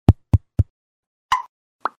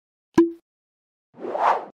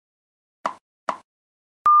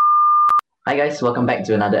Hi guys, welcome back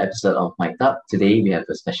to another episode of Mic'd Up. Today we have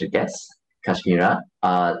a special guest, Kashmira.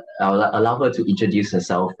 I'll allow her to introduce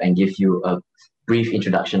herself and give you a brief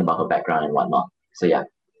introduction about her background and whatnot. So yeah,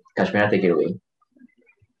 Kashmira, take it away.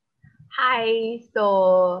 Hi,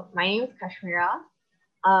 so my name is Kashmira.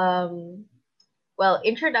 Um,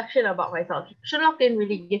 introduction about myself. Sherlock didn't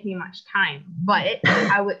really give me much time, but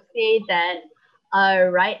I would say that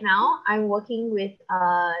right now I'm working with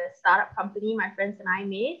a startup company my friends and I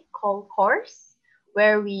made called Course,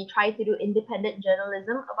 where we try to do independent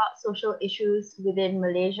journalism about social issues within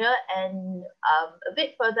Malaysia and a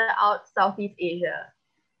bit further out Southeast Asia.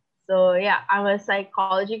 So yeah, I'm a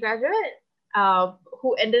psychology graduate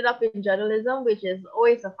who ended up in journalism, which is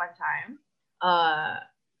always a fun time.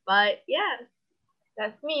 But yeah,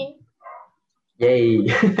 that's me. Yay!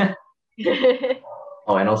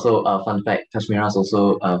 Oh, and also fun fact, Kashmira is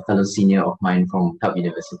also a fellow senior of mine from Tub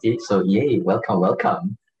University. So yay,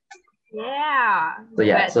 welcome. Yeah, So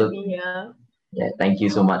yeah, glad to so be here. yeah, thank you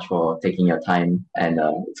so much for taking your time. And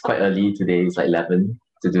it's quite early today. It's like 11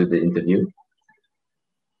 to do the interview.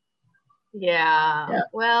 Yeah. Yeah.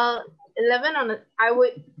 Well, 11 on a, I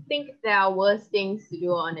would think there are worse things to do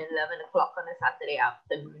on 11 o'clock on a Saturday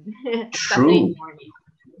afternoon, Saturday True. morning.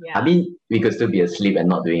 I Yeah. mean, we could still be asleep and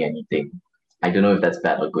not doing anything. I don't know if that's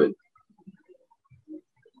bad or good.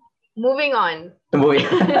 Moving on. Moving.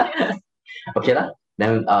 Okay lah.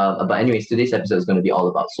 Then, but anyways, today's episode is going to be all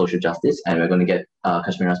about social justice, and we're going to get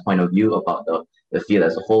Kashmira's point of view about the field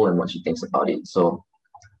as a whole and what she thinks about it. So,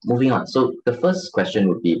 moving on. So, the first question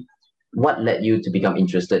would be, what led you to become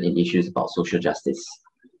interested in issues about social justice?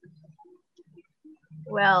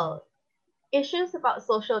 Well, issues about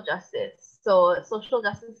social justice. So social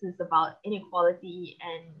justice is about inequality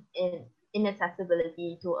and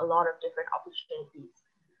inaccessibility to a lot of different opportunities.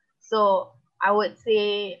 So I would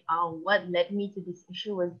say what led me to this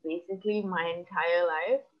issue was basically my entire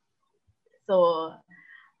life. So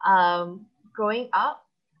growing up,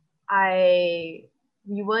 I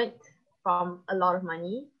we weren't from a lot of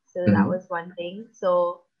money, so that Mhm. was one thing.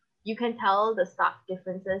 So you can tell the stark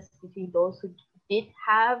differences between those who did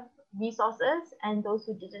have resources and those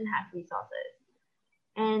who didn't have resources.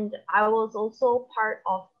 And I was also part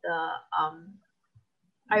of the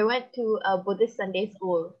I went to a Buddhist Sunday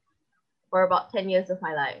school for about 10 years of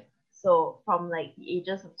my life. So from like the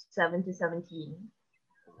ages of 7 to 17.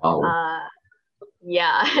 Wow. Uh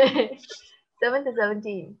yeah. 7 to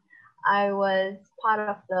 17. I was part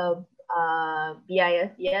of the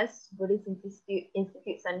BISES, Buddhist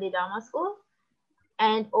Institute Sunday Dharma School.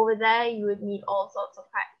 And over there, you would meet all sorts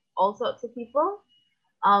of people,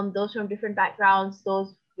 those from different backgrounds,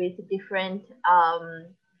 those with different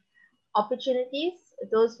opportunities,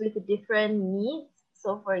 those with different needs.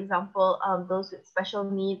 So, for example, those with special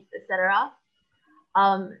needs, etc.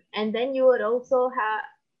 And then you would also have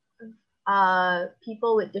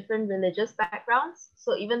people with different religious backgrounds.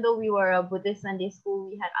 So even though we were a Buddhist Sunday school,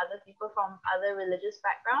 we had other people from other religious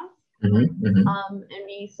backgrounds. Mm-hmm. And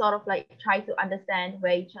we sort of like try to understand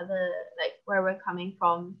where each other, like where we're coming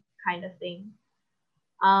from, kind of thing.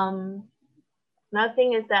 Um, Another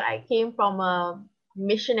thing is that I came from a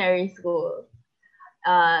missionary school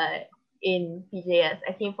in PJS.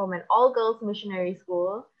 I came from an all girls missionary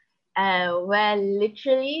school where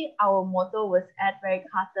literally our motto was ad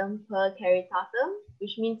vericatum per caritatum,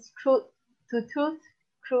 which means truth to truth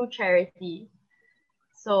through charity.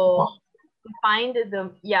 Wow. So to find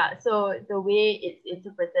so the way it's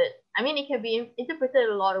interpreted, I mean, it can be interpreted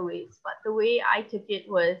a lot of ways, but the way I took it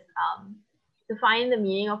was to find the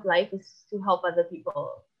meaning of life is to help other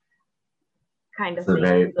people, kind of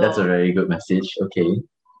thing. That's a So very good message. Okay.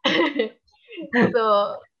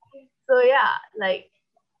 so yeah, like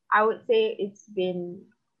I would say it's been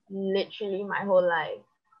literally my whole life.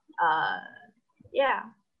 Uh, yeah.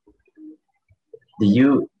 Do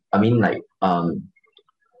you? I mean, like,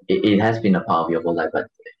 it has been a part of your whole life, but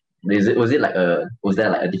was there like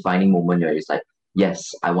a defining moment where it's like, yes,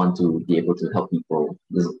 I want to be able to help people,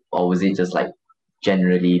 or was it just like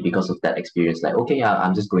generally because of that experience, like, okay, yeah,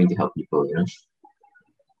 I'm just going to help people, you know?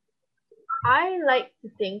 I like to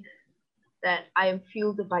think that I am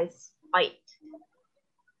fueled by spite.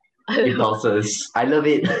 Impulses, I love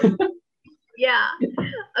it. Yeah.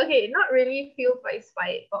 Okay, not really fueled by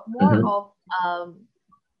spite, but more Mm-hmm. of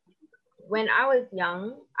when I was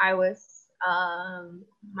young, I was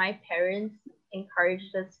my parents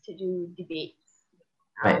encouraged us to do debates.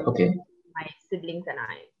 Right. Okay. My siblings and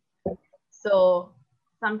I. So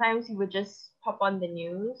sometimes we would just pop on the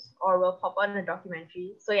news or we'll pop on a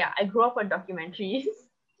documentary. So yeah, I grew up on documentaries,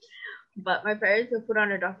 but my parents would put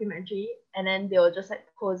on a documentary and then they will just like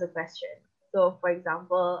pose a question. So for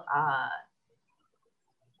example,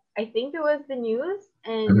 I think it was the news,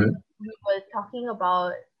 and Mm-hmm. we were talking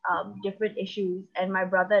about different issues, and my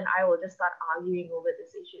brother and I will just start arguing over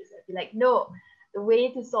these issues. I'd be like, no, the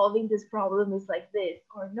way to solving this problem is like this,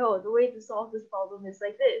 or no, the way to solve this problem is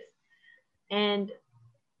like this. And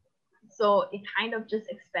so it kind of just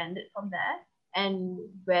expanded from there, and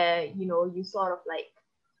where you sort of like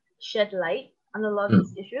shed light on a lot of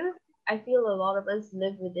these issues. I feel a lot of us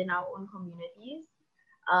live within our own communities,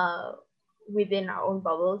 uh, within our own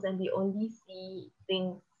bubbles, and we only see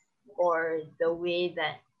things for the way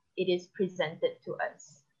that it is presented to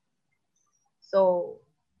us. So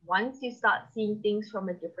once you start seeing things from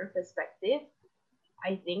a different perspective,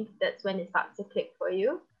 I think that's when it starts to click for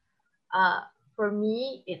you. Uh, for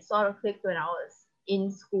me, it sort of clicked when I was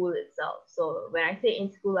in school itself. So when I say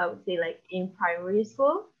in school, I would say like in primary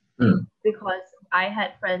school, Mm. because I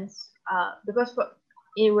had friends,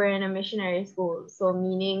 we're in a missionary school, so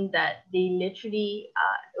meaning that they literally,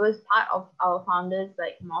 it was part of our founders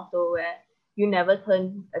like motto where you never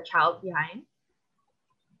turn a child behind,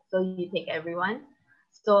 so you take everyone.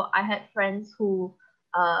 So I had friends who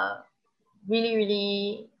uh, really,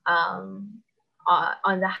 really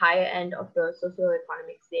on the higher end of the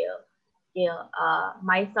socioeconomic scale.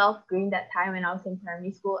 Myself, during that time when I was in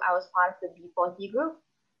primary school, I was part of the B40 group.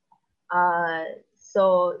 Uh,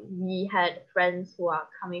 so we had friends who are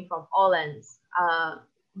coming from all ends. I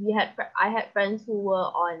had friends who were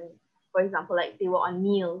on, for example, like they were on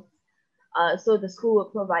meals. So the school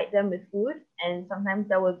would provide them with food, and sometimes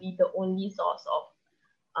that would be the only source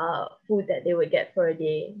of food that they would get for a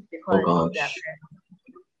day Oh because gosh.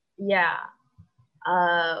 yeah.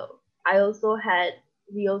 Uh, I also had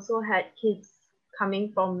we also had kids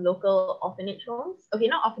coming from local orphanage homes. Okay,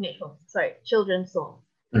 not orphanage homes. Sorry, children's homes.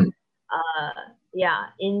 Mm. Yeah,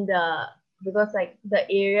 in the because like the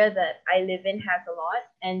area that I live in has a lot,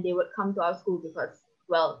 and they would come to our school because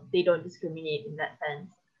they don't discriminate in that sense.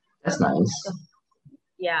 That's So, nice.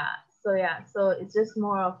 yeah, so it's just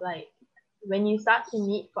more of like when you start to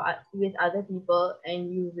meet with other people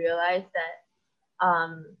and you realize that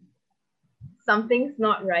something's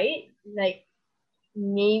not right, like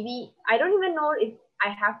maybe I don't even know if I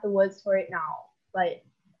have the words for it now, but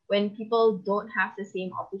when people don't have the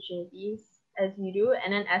same opportunities as you do,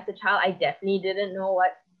 and then as a child, I definitely didn't know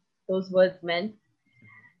what those words meant,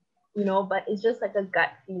 but it's just like a gut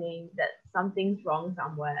feeling that something's wrong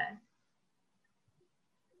somewhere.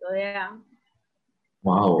 So yeah.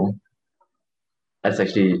 Wow. That's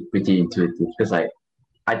actually pretty intuitive because like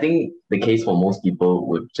I think the case for most people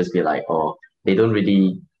would just be like, oh, they don't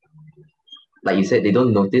really, like you said, they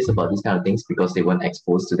don't notice about these kind of things because they weren't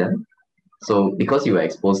exposed to them. So because you were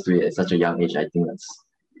exposed to it at such a young age, I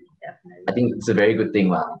Definitely. think it's a very good thing,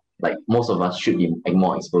 lah. Like most of us should be like,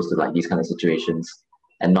 more exposed to like these kind of situations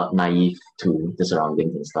and not naive to the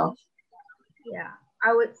surroundings and stuff. Yeah,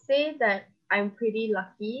 I would say that I'm pretty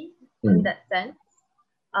lucky in Mm. that sense.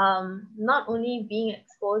 Not only being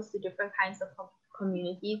exposed to different kinds of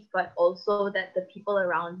communities, but also that the people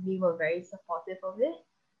around me were very supportive of it.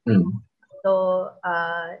 Mm. So,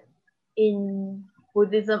 in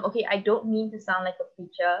Buddhism, okay, I don't mean to sound like a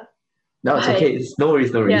preacher, No, it's but okay. It's no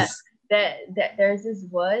worries, no yeah, worries. there's this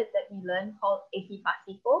word that we learn called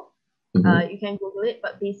ekipasiko. Mm-hmm. You can Google it,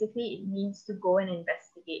 but basically it means to go and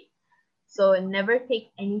investigate. So never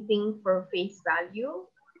take anything for face value,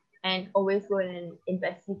 and always go and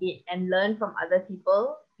investigate and learn from other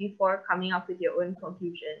people before coming up with your own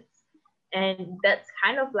conclusions. And that's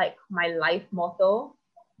kind of like my life motto,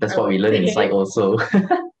 That's I what we would learn in psych say. also.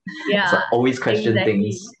 Yeah, So always question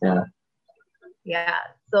things. exactly. Yeah. Yeah.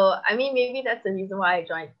 So I mean, maybe that's the reason why I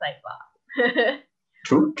joined Psych.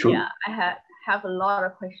 True, Yeah, true. I have a lot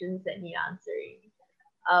of questions that need answering.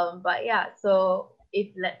 But yeah, so if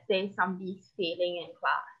let's say somebody's failing in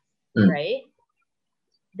class, Mm. right?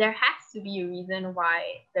 There has to be a reason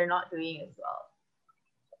why they're not doing as well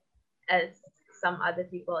as some other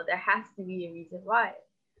people. There has to be a reason why.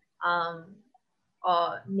 Um,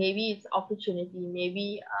 or maybe it's opportunity.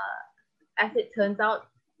 Maybe, as it turns out,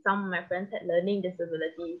 some of my friends had learning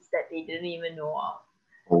disabilities that they didn't even know of,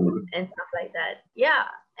 Oh. and stuff like that. Yeah,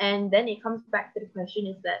 and then it comes back to the question: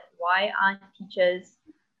 is that why aren't teachers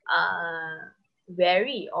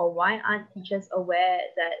wary, or why aren't teachers aware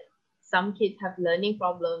that some kids have learning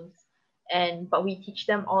problems, and but we teach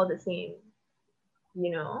them all the same,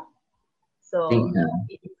 you know? Think, So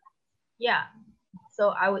yeah, so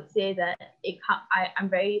I would say that I'm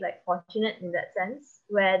very like fortunate in that sense,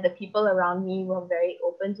 where the people around me were very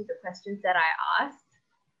open to the questions that I asked,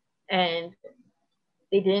 and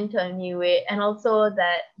they didn't turn me away. And also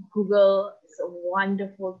that Google is a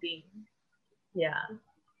wonderful thing. Yeah.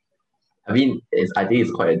 I mean, I think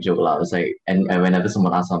it's quite a joke lah. It's like, and whenever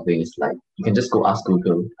someone asks something, it's like you can just go ask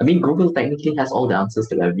Google. I mean, Google technically has all the answers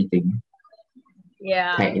to everything.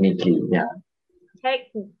 Yeah. Technically, yeah.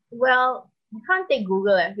 Heck, well, you can't take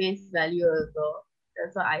Google at face value also.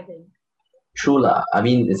 That's what I think. True lah. I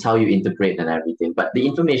mean, it's how you interpret and everything, but the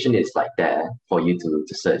information is like there for you to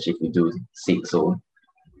search if you do seek so.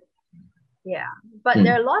 Yeah. But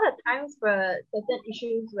there are a lot of times for certain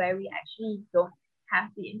issues where we actually don't have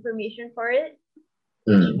the information for it,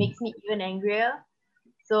 which makes me even angrier.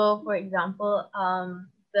 So, for example,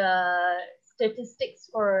 the statistics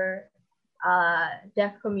for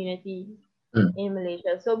deaf community in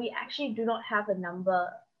Malaysia. So we actually do not have a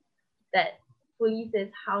number that fully says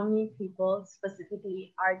how many people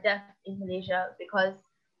specifically are deaf in Malaysia, because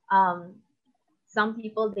some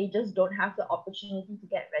people, they just don't have the opportunity to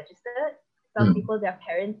get registered. Some people, their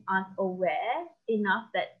parents aren't aware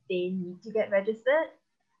enough that they need to get registered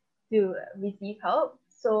to receive help.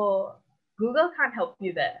 So Google can't help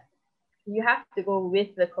you there. You have to go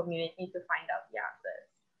with the community to find out the answers.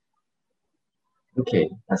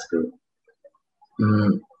 Okay, that's good.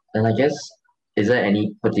 And I guess, is there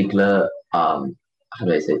any particular how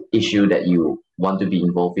do I say, issue that you want to be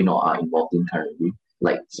involved in or are involved in currently?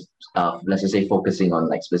 Like, let's just say focusing on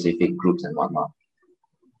like specific groups and whatnot.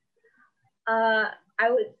 I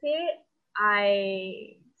would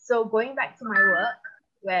say so going back to my work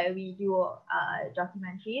where we do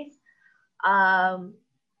documentaries, I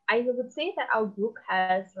would say that our group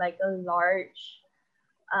has like a large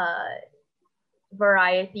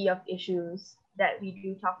variety of issues that we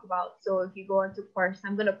do talk about. So if you go into course,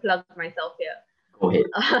 I'm going to plug myself here. Go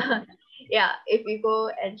ahead. Yeah, if you go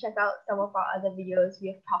and check out some of our other videos, we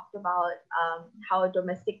have talked about how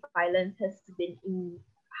domestic violence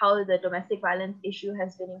how the domestic violence issue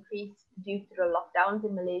has been increased due to the lockdowns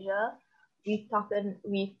in Malaysia. We've talked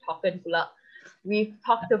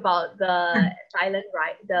about the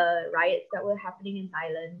the riots that were happening in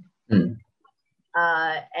Thailand,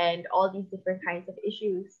 and all these different kinds of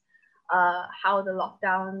issues, how the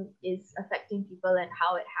lockdown is affecting people and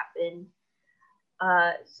how it happened.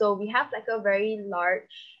 So we have like a very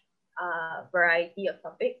large variety of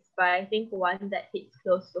topics, but I think one that hits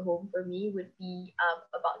close to home for me would be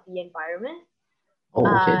about the environment.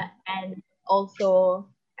 And also,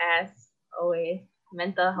 as always,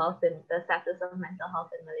 mental health and the status of mental health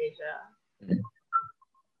in Malaysia.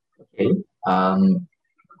 Okay.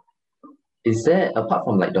 Is there, apart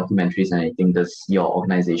from like documentaries and anything, does your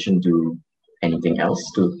organization do anything else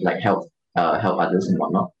to like help others and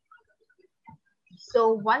whatnot?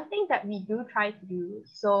 So one thing that we do try to do,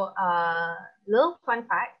 so little fun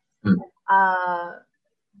fact,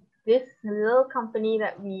 this little company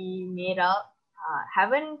that we made up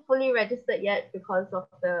haven't fully registered yet because of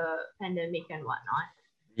the pandemic and whatnot.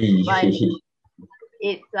 But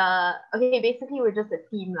it's okay, basically we're just a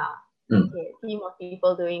team lah. Okay, a team of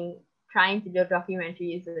people trying to do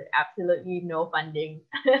documentaries with absolutely no funding.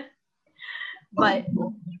 but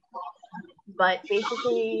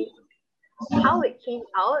basically how it came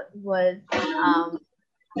out was,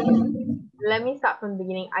 let me start from the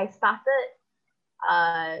beginning. I started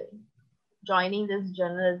joining this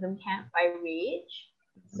journalism camp by Rage.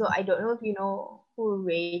 So I don't know if you know who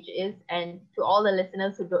Rage is, and to all the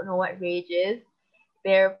listeners who don't know what Rage is,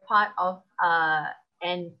 they're part of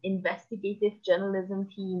an investigative journalism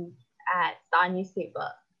team at Star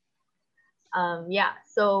Newspaper.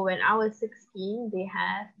 So when I was 16, they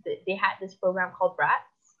had this program called BRATS,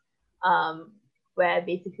 where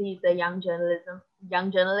basically it's a young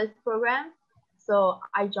journalist program. So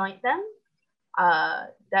I joined them.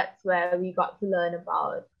 That's where we got to learn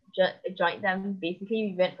about joined them.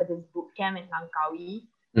 Basically, we went for this boot camp in Langkawi,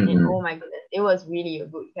 and oh my goodness, it was really a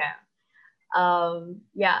boot camp.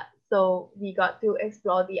 So we got to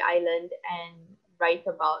explore the island and write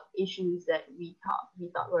about issues that we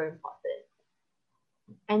thought were important.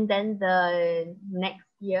 And then the next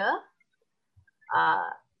year,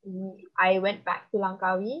 I went back to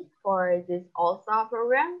Langkawi for this all-star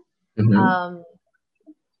program,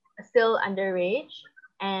 still under Rage,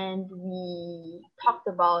 and we talked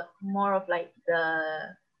about more of like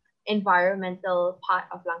the environmental part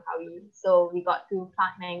of Langkawi. So we got to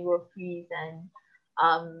plant mangrove trees and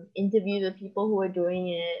interview the people who were doing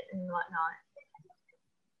it and whatnot.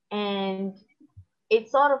 And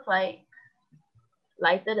it sort of like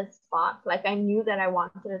lighted a spark. Like I knew that I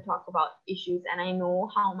wanted to talk about issues, and I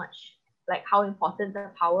know how important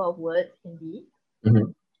the power of words can be.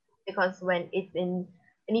 Because when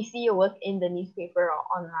you see your work in the newspaper or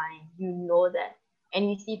online, you know that, and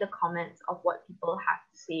you see the comments of what people have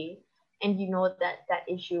to say, and you know that that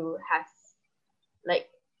issue has like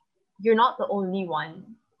you're not the only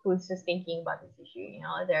one who's just thinking about this issue. You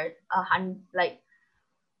know, there's like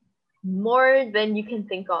more than you can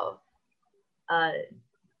think of.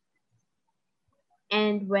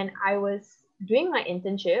 And when I was doing my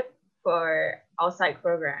internship for our psych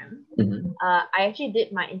program, I actually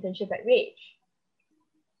did my internship at Rage.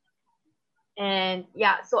 And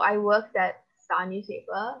yeah, so I worked at Star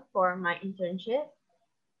Newspaper for my internship.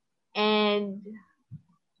 And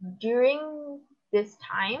during this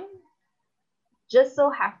time, just so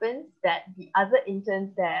happens that the other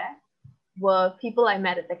interns there were people I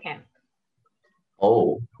met at the camp.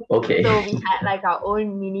 Oh, okay. So we had like our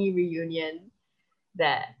own mini reunion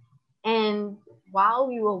there. And while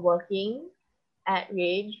we were working at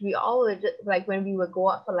Rage, we all were just like, when we would go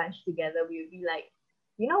out for lunch together, we would be like,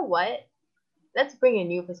 you know what? Let's bring a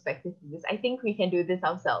new perspective to this. I think we can do this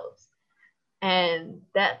ourselves. And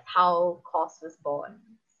that's how COS was born.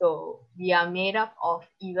 So we are made up of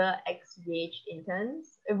either ex-Rage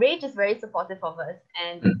interns. Rage is very supportive of us,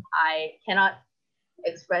 and I cannot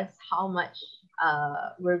express how much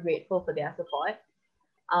we're grateful for their support.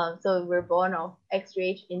 So we're born of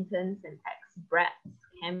ex-Rage interns and ex-brats,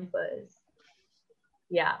 campers.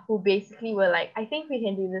 Yeah, who basically were like, I think we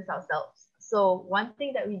can do this ourselves. So one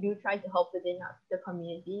thing that we do try to help within the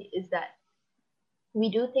community is that we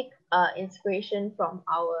do take inspiration from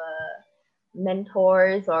our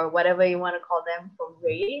mentors or whatever you want to call them from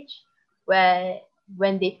Rage, where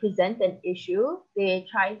when they present an issue, they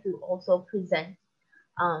try to also present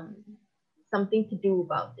something to do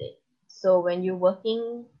about it. So when you're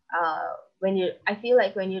working, I feel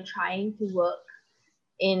like when you're trying to work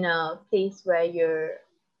in a place where you're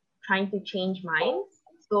trying to change minds.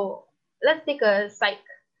 So let's take a psych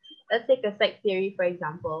theory, for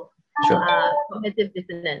example. Sure. Cognitive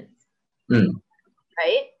dissonance. Mm.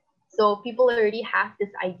 Right? So people already have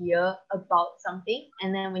this idea about something,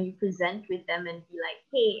 and then when you present with them and be like,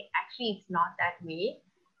 hey, actually it's not that way,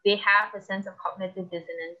 they have a sense of cognitive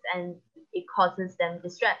dissonance and it causes them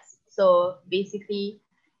distress. So basically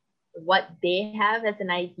what they have as an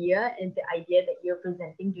idea and the idea that you're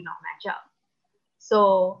presenting do not match up.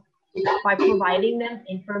 So by providing them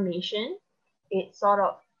information, it sort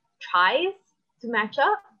of tries to match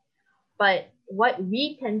up. But what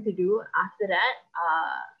we tend to do after that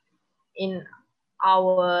in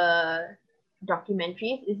our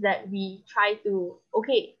documentaries is that we try to,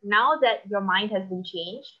 okay, now that your mind has been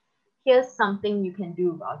changed, here's something you can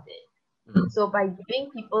do about it. So by giving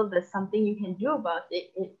people the something you can do about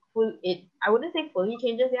it, I wouldn't say fully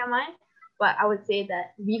changes their mind, but I would say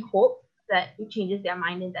that we hope that it changes their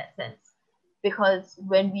mind in that sense. Because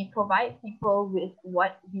when we provide people with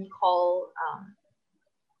what we call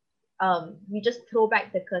we just throw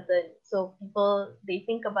back the curtain. So people, they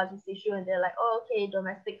think about this issue and they're like, oh, okay,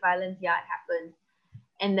 domestic violence, yeah, it happens.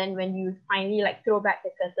 And then when you finally like throw back the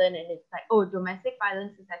curtain and it's like, oh, domestic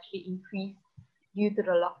violence has actually increased due to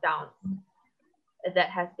the lockdowns that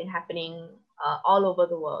has been happening all over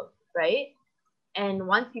the world, right? And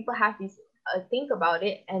once people have this think about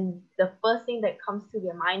it, and the first thing that comes to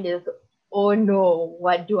their mind is, oh no,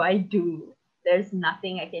 what do I do? There's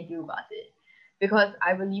nothing I can do about it. Because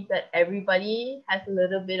I believe that everybody has a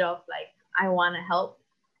little bit of like, I want to help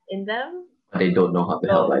in them. But they don't know how to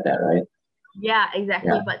help like that, right? Yeah,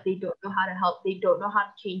 exactly. Yeah. But they don't know how to help. They don't know how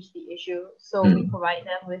to change the issue. So we provide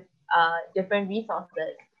them with different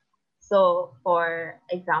resources. So for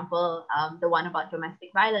example, the one about domestic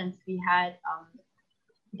violence, we had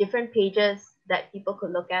different pages that people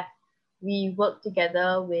could look at. We worked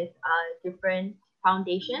together with different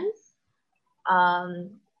foundations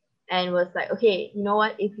and was like, okay, you know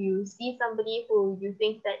what, if you see somebody who you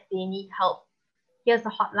think that they need help, here's the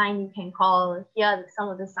hotline you can call, here are some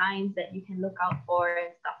of the signs that you can look out for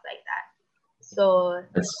and stuff like that. So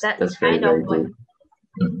that's kind of what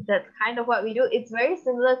that's kind of what we do. It's very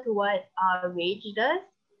similar to what Rage does.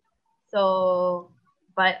 So,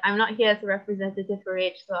 but I'm not here as a representative for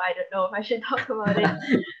Rage, so I don't know if I should talk about it.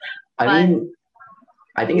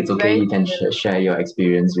 I think it's okay. You can share your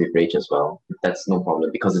experience with Rage as well. That's no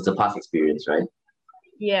problem because it's a past experience, right?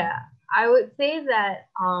 Yeah, I would say that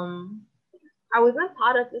I wasn't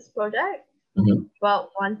part of this project, but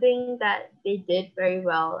one thing that they did very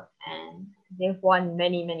well and they've won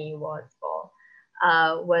many, many awards for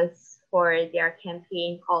was for their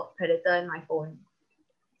campaign called Predator in My Phone.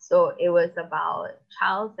 So it was about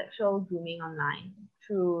child sexual grooming online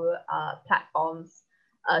through platforms,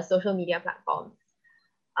 social media platforms.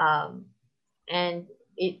 And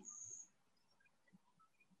it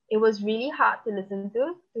was really hard to listen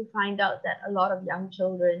to find out that a lot of young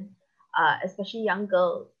children, especially young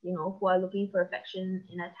girls, you know, who are looking for affection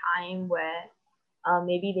in a time where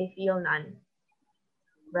maybe they feel none,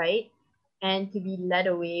 right? And to be led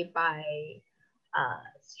away by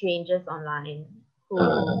strangers online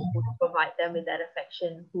Uh, who provide them with that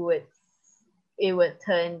affection, it would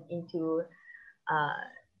turn into uh,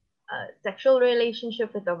 a sexual relationship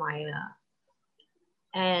with a minor.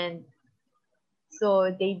 And so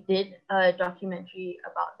they did a documentary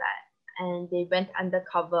about that, and they went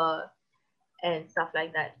undercover and stuff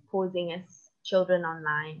like that, posing as children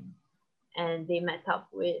online, and they met up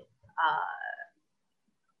with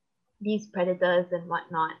these predators and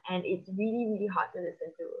whatnot, and it's really really hard to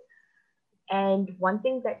listen to. And one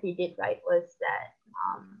thing that they did right was that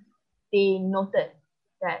they noted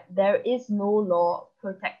that there is no law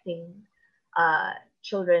protecting uh,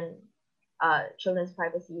 children children's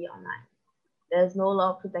privacy online. There's no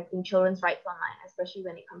law protecting children's rights online, especially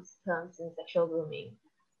when it comes to terms in sexual grooming.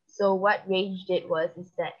 So what Rage did was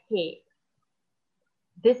is that, hey,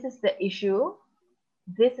 this is the issue.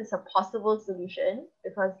 This is a possible solution,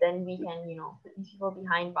 because then we can, put these people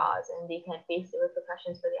behind bars and they can face the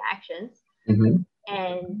repercussions for their actions. mhm.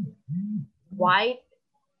 And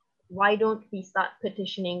why don't we start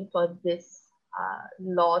petitioning for this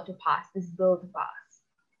law to pass, this bill to pass,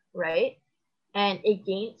 right? And it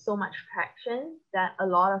gained so much traction that a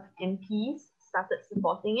lot of MPs started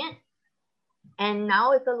supporting it. And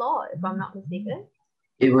now it's a law, if I'm not mistaken.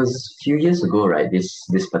 It was a few years ago, right?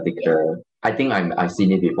 This particular, I think I've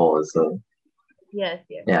seen it before also. Yes,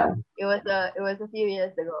 yes. Yeah. It was a few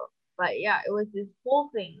years ago. But yeah, it was this whole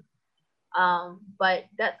thing. But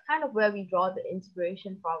that's kind of where we draw the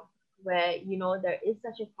inspiration from, where there is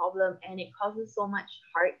such a problem and it causes so much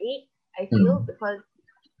heartache, I feel, Mm. because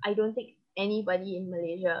I don't think anybody in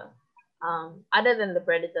Malaysia, other than the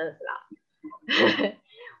predators lah,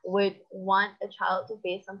 would want a child to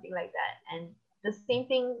face something like that. And the same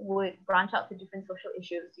thing would branch out to different social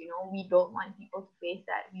issues. We don't want people to face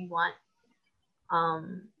that. We want,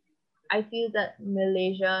 I feel that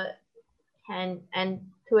Malaysia can, and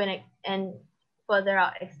to and further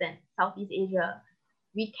out extent, Southeast Asia,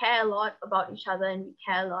 we care a lot about each other, and we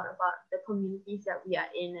care a lot about the communities that we are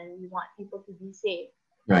in, and we want people to be safe.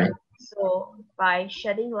 Right. So by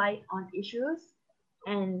shedding light on issues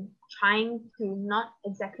and trying to not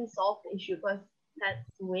exactly solve the issue, because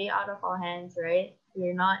that's way out of our hands, right?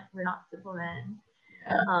 We're not Superman.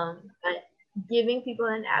 Yeah. But giving people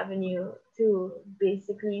an avenue to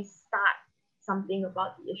basically start something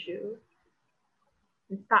about the issue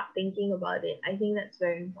and start thinking about it, I think that's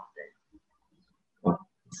very important. Well,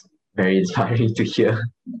 it's very inspiring to hear.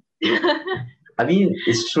 I mean,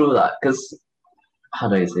 it's true lah, because how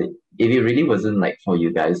do I say? If it really wasn't like for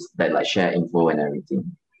you guys that like share info and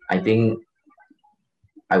everything, I think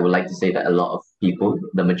I would like to say that a lot of people,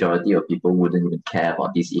 the majority of people, wouldn't even care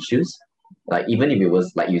about these issues. Like even if it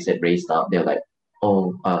was like you said raised up, they're like,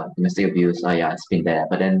 oh, domestic abuse, oh yeah, it's been there.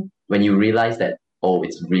 But then when you realize that, oh,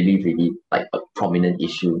 it's really, really like a prominent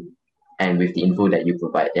issue, and with the info that you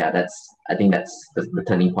provide, yeah, I think that's the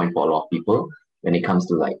turning point for a lot of people when it comes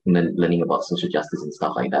to like learning about social justice and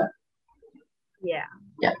stuff like that. Yeah.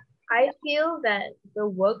 Yeah. I feel that the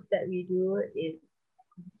work that we do is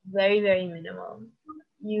very, very minimal.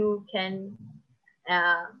 You can,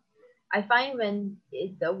 I find when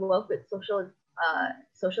the work with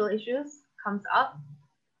social issues comes up,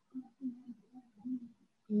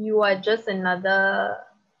 you are just another,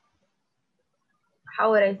 how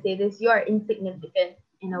would I say this? You are insignificant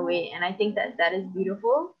in a way. And I think that that is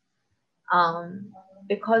beautiful,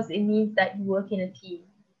 because it means that you work in a team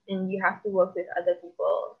and you have to work with other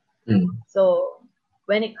people. Mm. So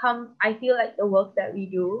when it comes, I feel like the work that we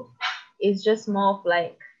do is just more of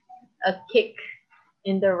like a kick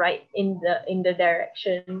in the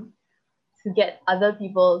direction to get other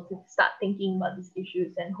people to start thinking about these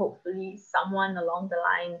issues, and hopefully someone along the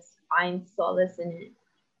lines finds solace in it.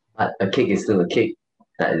 But a cake is still a cake.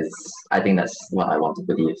 I think that's what I want to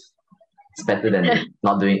believe. It's better than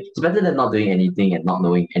not doing. It's better than not doing anything and not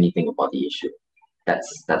knowing anything about the issue.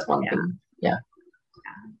 That's one thing. Yeah.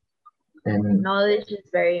 And Knowledge is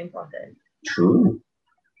very important. true.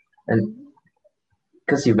 And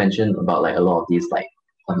because you mentioned about like a lot of these like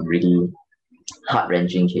really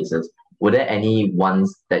heart-wrenching cases, were there any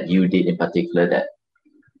ones that you did in particular that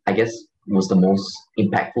I guess was the most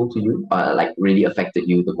impactful to you, like really affected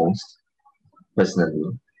you the most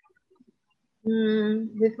personally?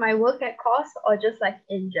 With my work at course, or just like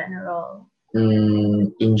in general?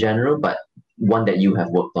 In general, but one that you have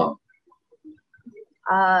worked on.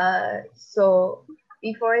 So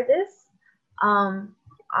before this,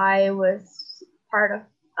 I was part of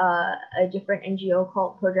a different NGO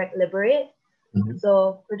called Project Liberate. Mhm.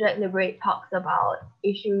 So Project Liberate talks about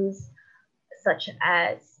issues such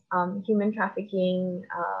as human trafficking,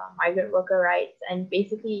 migrant worker rights, and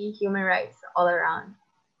basically human rights all around.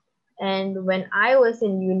 And when I was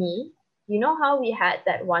in uni, you know how we had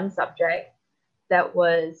that one subject that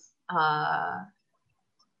was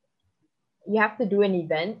you have to do an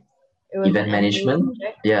event. It was Event an management?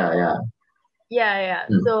 subject. Yeah. Yeah.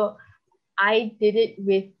 Mm. So I did it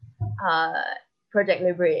with Project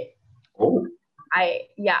Liberate. Oh.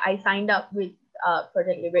 I signed up with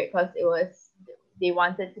Project Liberate because they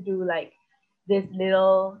wanted to do like this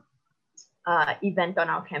little event on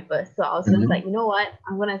our campus. So I was just like, you know what,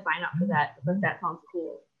 I'm gonna sign up for that because that sounds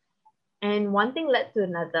cool. And one thing led to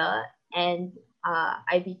another, and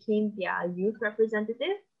I became their youth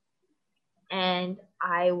representative, and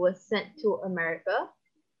I was sent to America,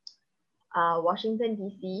 Washington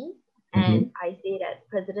DC, and I stayed at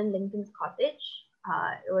President Lincoln's Cottage.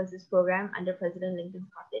 It was this program under President Lincoln's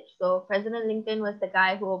Cottage. So President Lincoln was the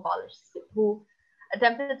guy who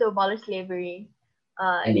attempted to abolish slavery.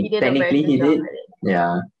 He did a very good job at it.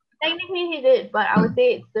 Yeah. Technically he did, but I would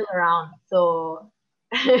say it's still around. So,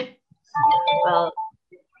 well,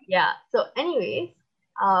 yeah. So anyways,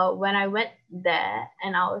 when I went there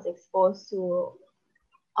and I was exposed to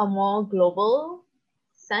a more global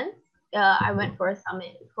sense, I went for a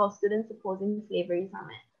summit. It's called Students Opposing Slavery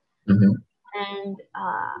Summit. And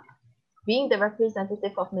being the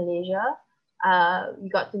representative of Malaysia, we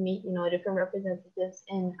got to meet, different representatives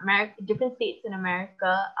in America, different states in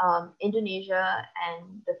America, Indonesia,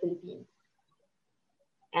 and the Philippines.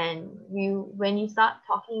 And when you start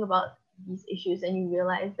talking about these issues and you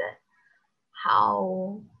realize that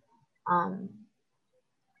how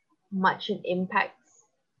much it impacts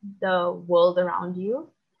the world around you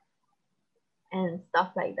and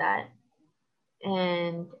stuff like that,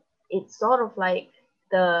 and it's sort of like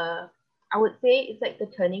I would say it's like the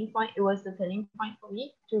turning point. It was the turning point for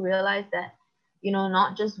me to realize that,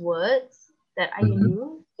 not just words that I can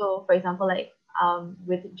do. So for example, like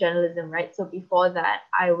with journalism, right? So before that,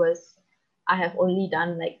 I have only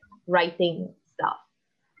done like writing stuff.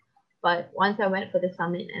 But once I went for the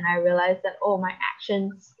summit and I realized that, oh, my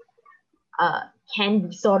actions can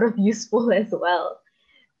be sort of useful as well.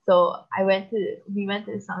 So we went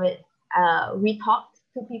to the summit. We talked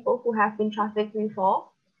to people who have been trafficked before,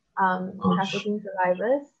 trafficking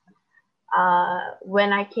survivors.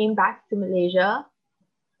 When I came back to Malaysia,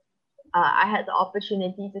 I had the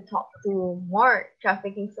opportunity to talk to more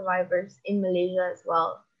trafficking survivors in Malaysia as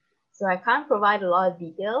well. So I can't provide a lot of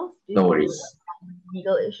details due to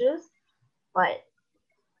legal issues, but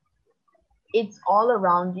it's all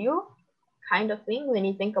around you kind of thing when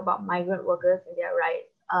you think about migrant workers and their rights.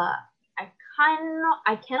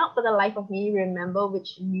 I cannot for the life of me remember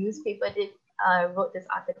which newspaper wrote this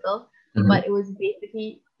article, but it was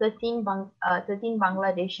basically 13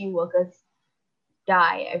 Bangladeshi workers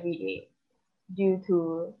die every day due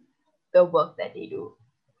to the work that they do.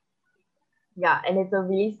 Yeah, and it's a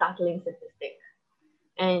really startling statistic.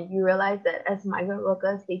 And you realize that as migrant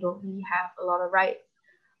workers, they don't really have a lot of rights.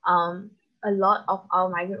 A lot of our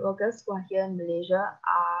migrant workers who are here in Malaysia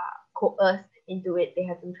are coerced into it. They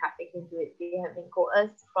have been trafficked into it. They have been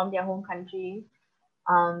coerced from their home country.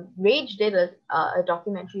 Rage did a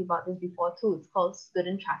documentary about this before too. It's called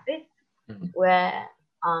Student Traffic, where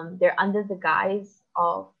they're under the guise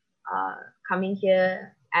of coming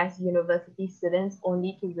here as university students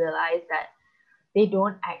only to realize that they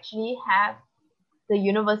don't actually have, the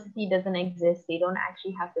university doesn't exist. They don't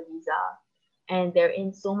actually have the visa. And they're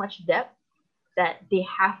in so much debt that they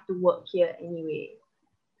have to work here anyway.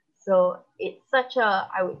 So it's such a,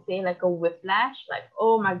 I would say, like a whiplash, like,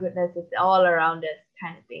 oh my goodness, it's all around us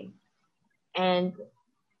kind of thing. And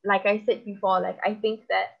like I said before, like I think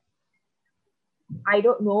that I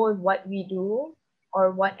don't know if what we do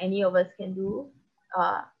or what any of us can do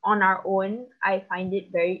on our own. I find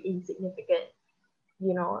it very insignificant.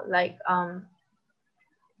 Like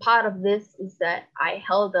part of this is that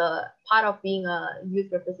part of being a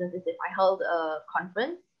youth representative, I held a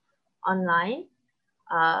conference online,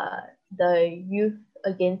 the Youth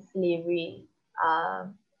Against Slavery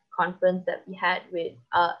conference that we had with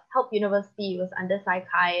Help University. It was under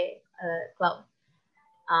Saikai Club.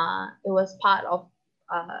 It was part of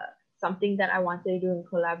something that I wanted to do in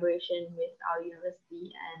collaboration with our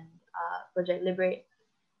university and Project Liberate.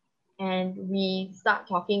 And we start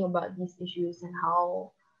talking about these issues and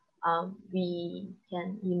how we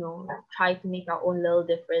can, try to make our own little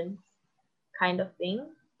difference kind of thing.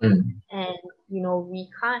 And, we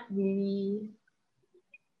can't really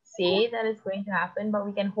say that it's going to happen, but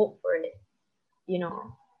we can hope for it,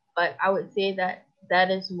 But I would say that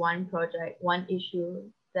is one project, one issue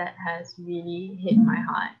that has really hit my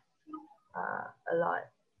heart. a lot.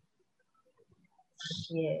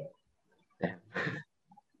 Yeah.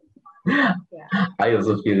 Yeah. Yeah. I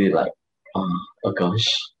also feel it like, oh gosh.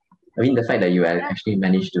 I mean, the fact that you actually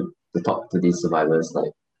managed to talk to these survivors,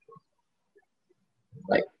 like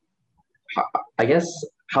how, I guess,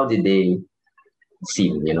 how did they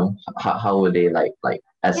seem, how were they like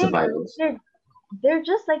as They, survivors? they're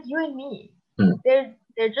just like you and me. Mm.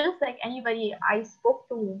 They're just like anybody. I spoke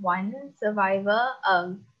to one survivor.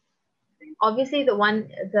 Obviously the one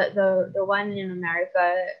in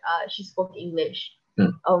America, she spoke English.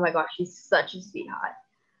 Mm. Oh my gosh, she's such a sweetheart.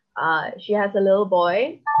 She has a little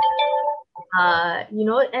boy.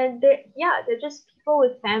 And they're just people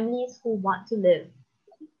with families who want to live.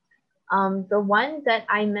 The one that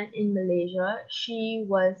I met in Malaysia, she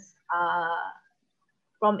was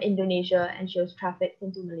from Indonesia and she was trafficked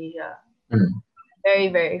into Malaysia. Mm. Very,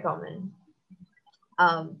 very common.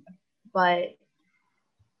 But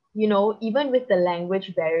even with the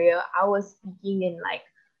language barrier, I was speaking in like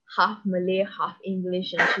half Malay, half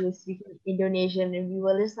English, and she was speaking Indonesian, and we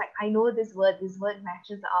were just like, I know this word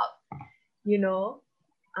matches up, you know.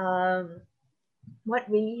 What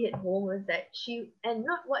really hit home was that and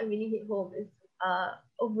not what really hit home is a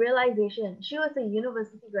realization. She was a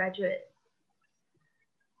university graduate.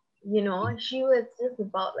 She was just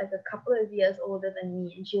about like a couple of years older than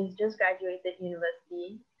me, and she was just graduated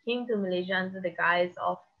university, came to Malaysia under the guise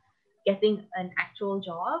of getting an actual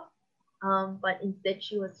job, but instead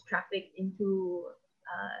she was trafficked into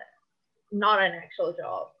not an actual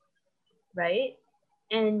job, right?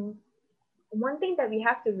 And one thing that we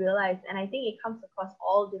have to realize, and I think it comes across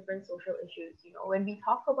all different social issues, when we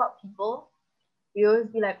talk about people, we always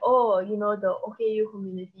be like, oh, the OKU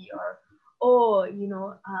community, or oh,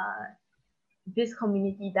 this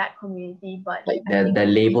community, that community, but Like I think they're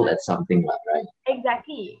labeled as something, right?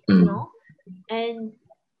 exactly, Mm. and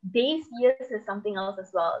they see us as something else as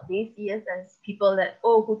well. They see us as people that,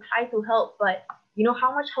 who try to help, but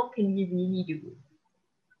how much help can we really do?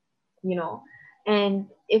 And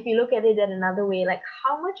if you look at it in another way, like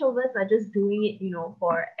how much of us are just doing it,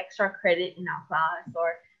 for extra credit in our class,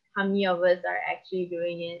 or how many of us are actually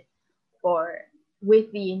doing it for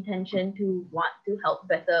with the intention to want to help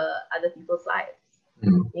better other people's lives,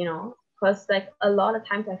 Mm. because like a lot of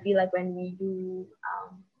times I feel like when we do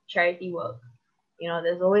charity work,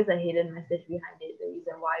 there's always a hidden message behind it, the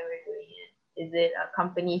reason why we're doing it. Is it a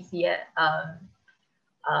company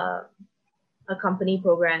uh, a company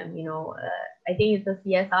program, I think it's a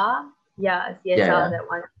CSR. Yeah, Yeah. CSR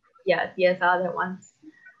that wants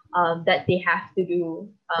that they have to do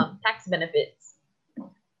tax benefits,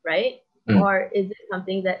 right? Mm. Or is it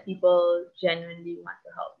something that people genuinely want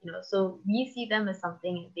to help? So we see them as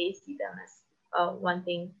something and they see them as one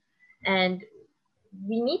thing. And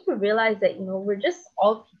we need to realize that, we're just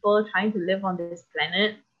all people trying to live on this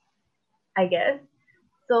planet, I guess.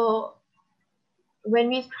 So when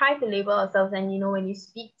we try to label ourselves, and when you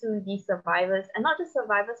speak to these survivors, and not just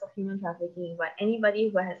survivors of human trafficking, but anybody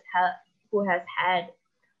who has had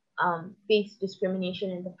faced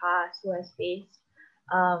discrimination in the past, who has faced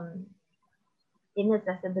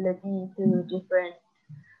inaccessibility to different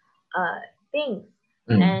things,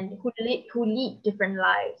 Mm. and who lead different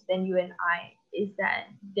lives than you and I, is that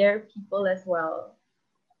they're people as well.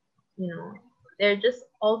 They're just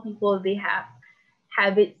all people. They have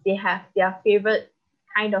habits. They have their favorite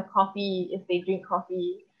kind of coffee if they drink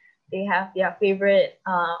coffee. They have their favorite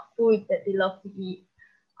food that they love to eat.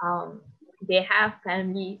 They have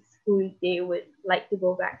families who they would like to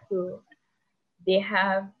go back to. They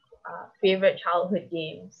have favorite childhood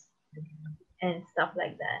games and stuff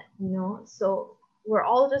like that. So we're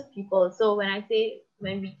all just people. So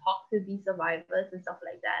when we talk to these survivors and stuff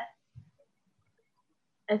like that,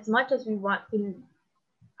 as much as we want to,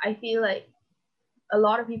 I feel like a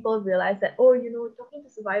lot of people realize that, talking to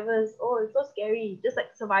survivors, it's so scary, just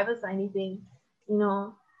like survivors or anything, you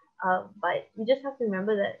know. But you just have to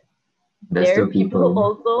remember that There's there still are people people.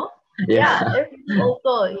 also. Yeah, Yeah. there are people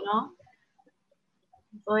also.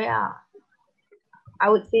 So yeah, I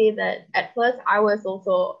would say that at first I'm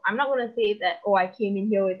not going to say that, I came in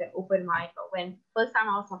here with an open mind, but when first time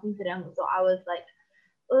I was talking to them, so I was like,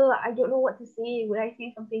 I don't know what to say. Would I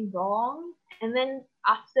say something wrong? And then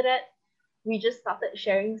after that, we just started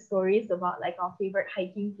sharing stories about like our favorite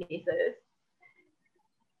hiking places.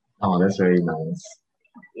 Oh, that's very nice.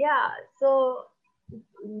 Yeah, so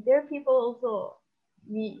there are people also,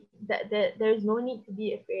 that there's no need to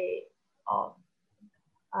be afraid of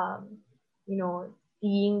um you know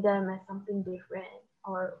seeing them as something different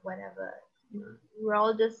or whatever. We're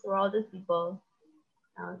all just people,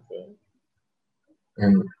 I would say.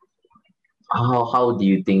 And how do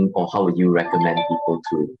you think, or how would you recommend people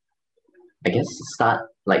to, I guess, start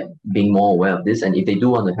like being more aware of this? And if they do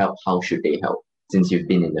want to help, how should they help? Since you've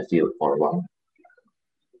been in the field for a while.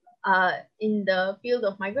 In the field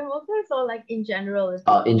of migrant workers, or like in general?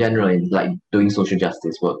 In general, in like doing social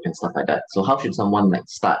justice work and stuff like that. So how should someone like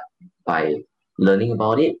start by learning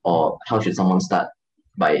about it, or how should someone start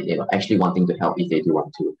by actually wanting to help if they do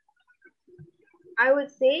want to? I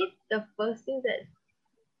would say the first thing that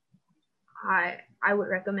I would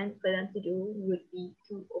recommend for them to do would be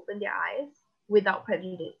to open their eyes without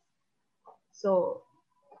prejudice. So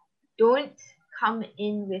don't come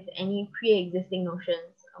in with any pre-existing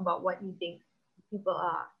notions about what you think people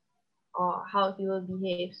are or how people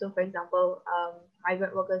behave. So for example,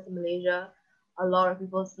 migrant workers in Malaysia, a lot of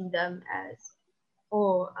people see them as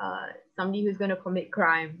somebody who's going to commit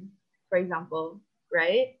crime, for example,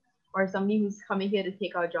 right? Or somebody who's coming here to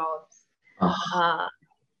take our jobs. Ah,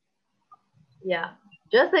 Yeah,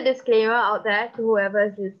 just a disclaimer out there to whoever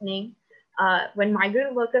is listening. When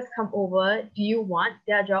migrant workers come over, do you want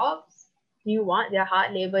their jobs? Do you want their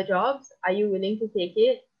hard labor jobs? Are you willing to take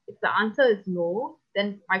it? If the answer is no,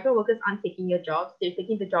 then migrant workers aren't taking your jobs. They're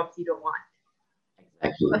taking the jobs you don't want.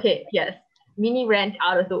 exactly. Okay, yes. Mini rant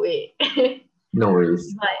out of the way. No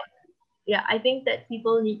worries. But yeah, I think that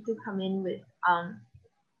people need to come in with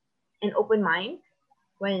an open mind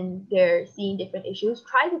when they're seeing different issues.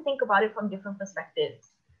 Try to think about it from different perspectives.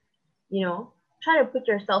 Try to put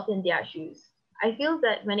yourself in their shoes. I feel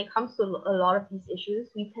that when it comes to a lot of these issues,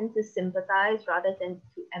 we tend to sympathize rather than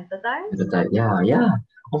to empathize. Yeah.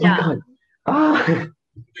 Oh my Yeah. God. Ah,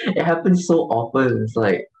 it happens so often. It's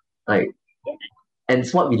like, Yeah, and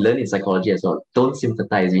it's what we learn in psychology as well. Don't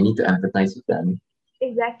sympathize. We need to empathize with them.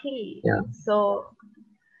 exactly. Yeah. So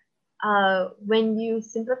when you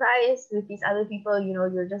sympathize with these other people,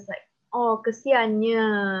 you're just like, oh,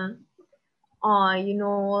 kesiannya.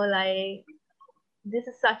 Oh, like this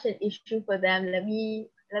is such an issue for them. Let me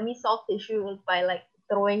solve the issue by like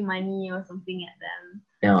throwing money or something at them.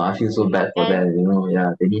 Yeah, I feel so bad for And them.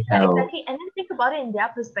 Yeah, they need yeah, help. exactly. And then think about it in their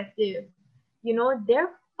perspective.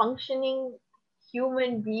 They're functioning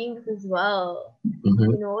human beings as well.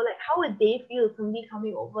 Mm-hmm. Like how would they feel somebody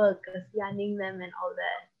coming over, kasianing them and all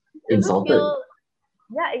that? It doesn't Insulted. feel,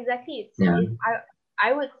 yeah, exactly. Yeah.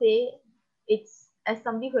 I would say it's, as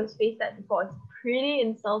somebody who has faced that before, it's pretty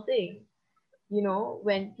insulting,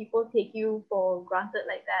 when people take you for granted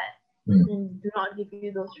like that Mm. and do not give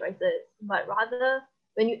you those choices. But rather,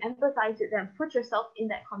 when you empathize with them, put yourself in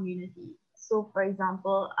that community. So, for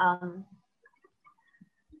example,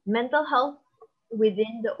 mental health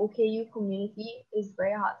within the OKU community is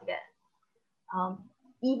very hard to get.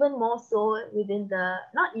 Even more so within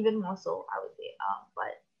not even more so, I would say,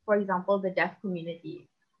 but for example, the deaf community,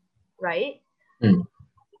 right? Mm.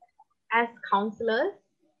 As counselors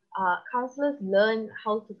learn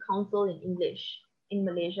how to counsel in English in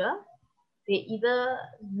Malaysia. They either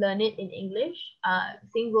learn it in English,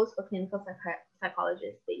 same goes for clinical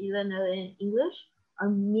psychologists. They either learn it in English or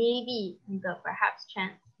maybe the perhaps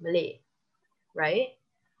chance Malay, right?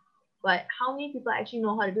 But how many people actually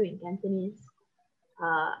know how to do it in Cantonese?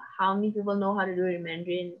 How many people know how to do it in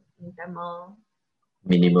Mandarin, in Tamil?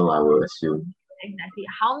 Minimal, I will assume. Exactly.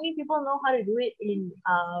 How many people know how to do it in,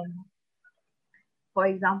 for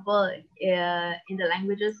example, in the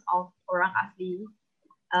languages of Orang Asli,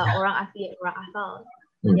 Orang Asli and Orang Asal?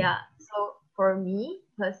 Mm. Yeah. So for me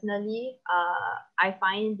personally, I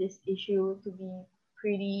find this issue to be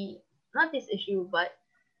pretty, not this issue, but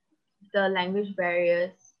the language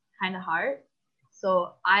barriers kind of hard.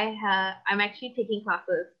 So I'm actually taking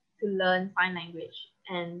classes to learn sign language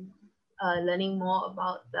and learning more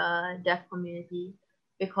about the deaf community,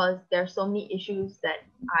 because there are so many issues that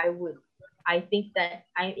I think that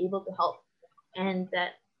I'm able to help, and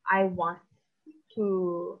that I want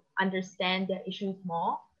to understand their issues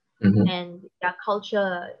more. Mm-hmm. And their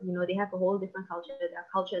culture, they have a whole different culture, their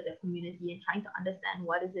culture, their community, and trying to understand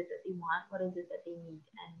what is it that they want, what is it that they need,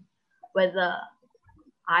 and whether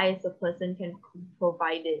I as a person can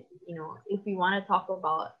provide it. If we want to talk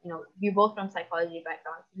about, we're both from psychology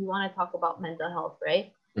backgrounds, we want to talk about mental health,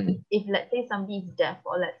 right? Mm. If let's say somebody's deaf,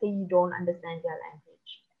 or let's say you don't understand their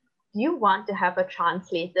language, do you want to have a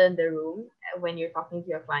translator in the room when you're talking to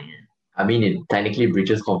your client? I mean, it technically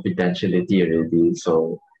breaches confidentiality already.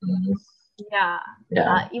 So, Yeah.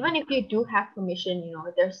 yeah. Even if you do have permission,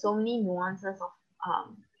 there's so many nuances of,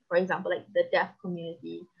 for example, like the deaf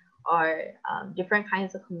community, or different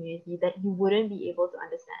kinds of community that you wouldn't be able to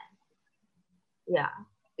understand. Yeah,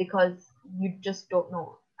 because you just don't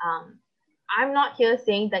know. I'm not here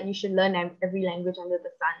saying that you should learn every language under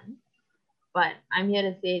the sun, but I'm here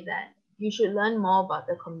to say that you should learn more about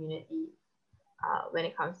the community when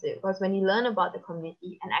it comes to it. Because when you learn about the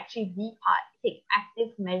community and actually take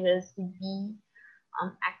active measures to be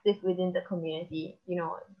active within the community,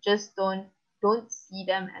 just don't see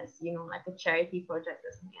them as, like a charity project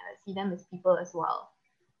or something like that. See them as people as well.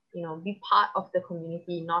 Be part of the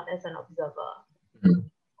community, not as an observer. Mm.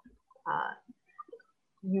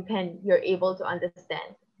 You're able to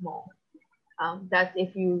understand more. That's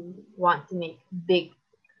if you want to make big,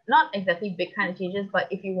 not exactly big kind of changes, but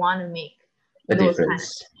if you want to make A those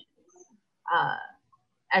difference. kind of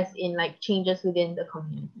as in like changes within the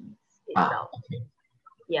community itself. Okay.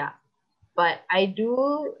 Yeah. But I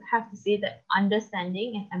do have to say that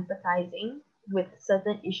understanding and empathizing with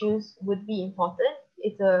certain issues would be important.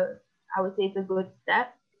 I would say it's a good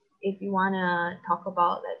step if you want to talk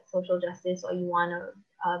about like social justice, or you want to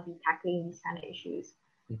be tackling these kind of issues.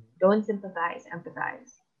 Don't sympathize,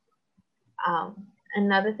 empathize.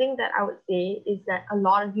 Another thing that I would say is that a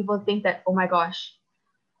lot of people think that, oh my gosh,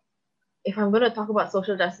 if I'm going to talk about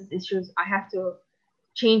social justice issues, I have to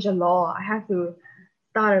change a law. I have to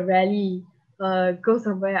start a rally, go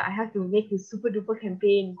somewhere. I have to make this super duper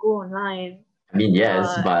campaign, go online. I mean, yes,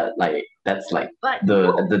 but like that's like But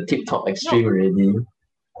the tip top extreme already.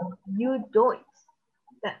 You don't.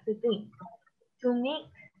 That's the thing.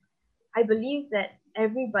 I believe that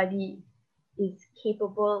everybody is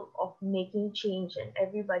capable of making change, and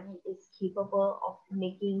everybody is capable of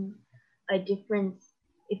making a difference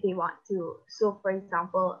if they want to. So, for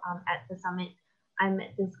example, at the summit, I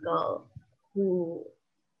met this girl who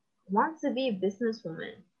wants to be a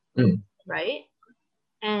businesswoman, right?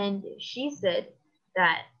 And she said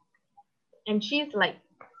that, and she's like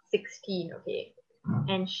 16, okay?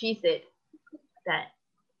 And she said that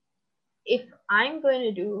if I'm going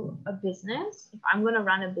to do a business, if I'm going to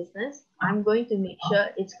run a business, I'm going to make sure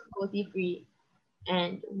it's cruelty free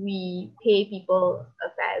and we pay people a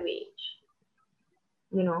fair wage.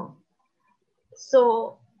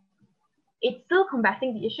 So it's still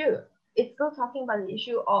combating the issue. It's still talking about the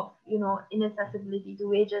issue of, inaccessibility to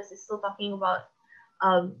wages. It's still talking about,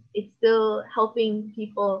 it's still helping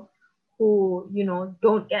people who,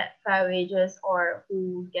 don't get fair wages or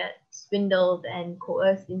who get swindled and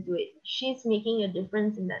coerced into it. She's making a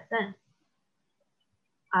difference in that sense.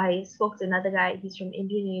 I spoke to another guy, he's from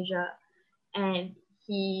Indonesia, and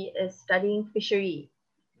he is studying fishery.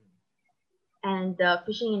 And the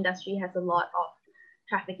fishing industry has a lot of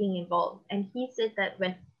trafficking involved. And he said that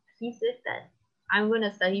I'm going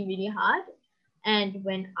to study really hard, and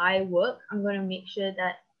when I work, I'm going to make sure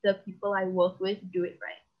that the people I work with do it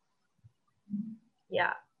right.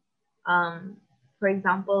 Yeah. For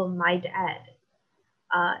example, my dad,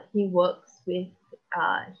 he works with,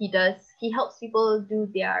 he helps people do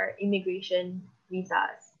their immigration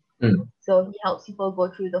visas. So he helps people go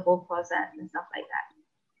through the whole process and stuff like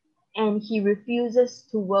that. And he refuses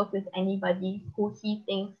to work with anybody who he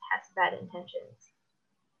thinks has bad intentions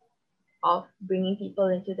of bringing people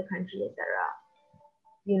into the country, etc.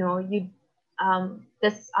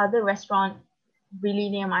 This other restaurant really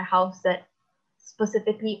near my house that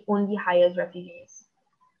specifically only hires refugees.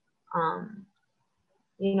 And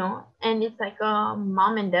it's like a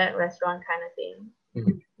mom and dad restaurant kind of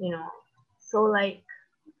thing. So like,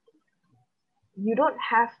 you don't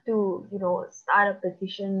have to, start a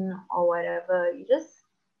petition or whatever.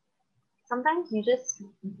 Sometimes you just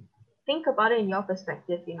think about it in your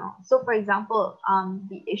perspective, So for example,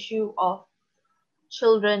 the issue of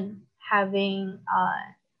children having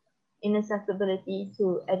inaccessibility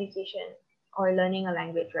to education or learning a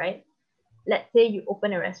language, right? Let's say you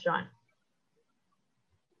open a restaurant.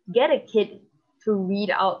 Get a kid to read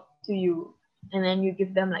out to you, and then you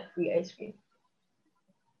give them like free ice cream.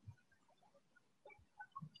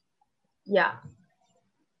 Yeah.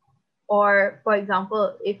 Or for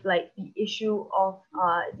example, if like the issue of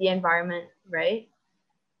the environment, right?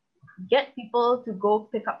 Get people to go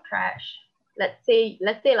pick up trash. Let's say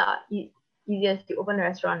easiest to open a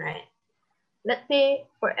restaurant, right? Let's say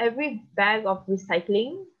for every bag of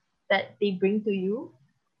recycling that they bring to you,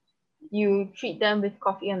 you treat them with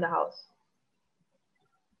coffee in the house.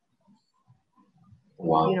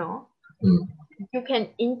 Wow. You can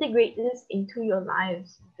integrate this into your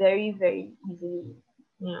lives very, very easily,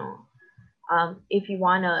 if you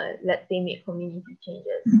want to, let's say, make community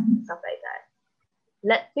changes, stuff like that.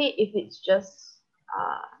 Let's say if it's just,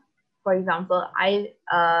 for example,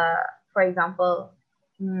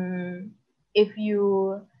 if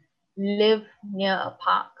you live near a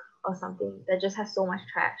park or something that just has so much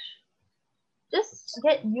trash, just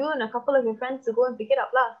get you and a couple of your friends to go and pick it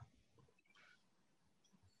up lah.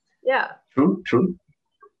 Yeah. True.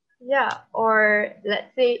 Yeah. Or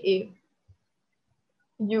let's say if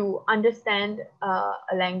you understand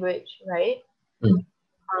a language, right?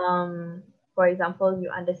 For example, you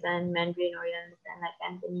understand Mandarin or you understand like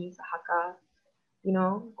Cantonese or Hakka,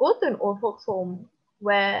 go to an old folks home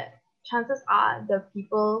where chances are the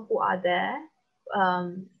people who are there,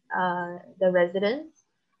 the residents,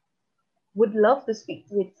 would love to speak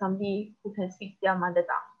with somebody who can speak their mother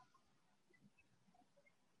tongue.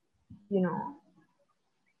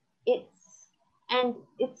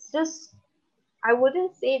 It's just, I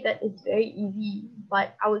wouldn't say that it's very easy,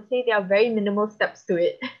 but I would say there are very minimal steps to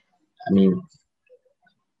it. I mean,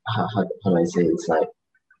 how do I say, it's like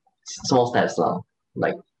small steps lah,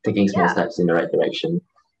 like taking small steps in the right direction.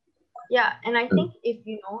 Yeah, and I think if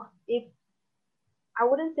I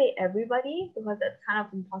wouldn't say everybody, because that's kind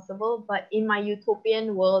of impossible, but in my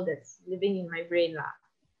utopian world that's living in my brain lah,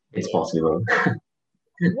 it's possible.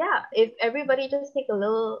 Yeah, if everybody just take a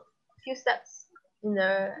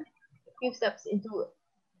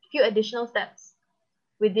few additional steps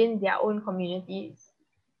within their own communities,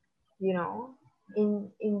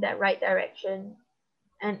 in that right direction,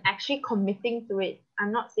 and actually committing to it.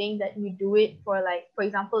 I'm not saying that you do it for, like, for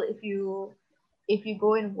example, if you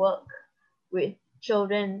go and work with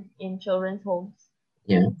children in children's homes,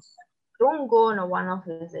 don't go on a one-off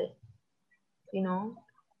visit.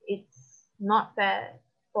 It's not fair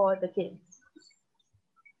for the kids.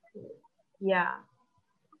 Yeah,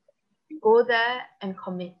 go there and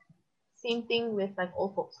commit. Same thing with like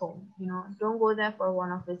old folks home. Don't go there for a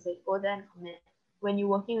one-off visit. Go there and commit. When you're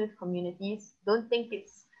working with communities, don't think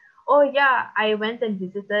it's, oh yeah, I went and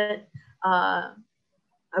visited a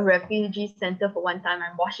refugee center for one time,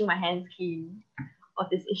 I'm washing my hands clean of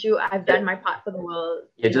this issue, I've done my part for the world.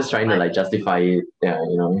 You're just trying to like justify it.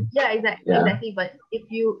 Yeah, exactly. But if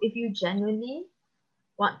you genuinely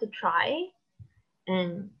want to try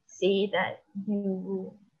and say that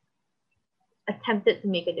you attempted to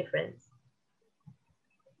make a difference,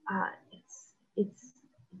 it's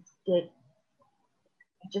good.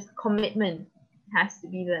 Just commitment has to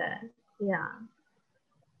be there. Yeah.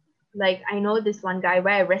 Like, I know this one guy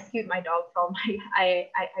where I rescued my dog from. I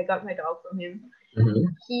got my dog from him. Mm-hmm.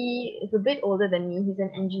 He is a bit older than me. He's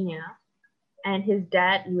an engineer, and his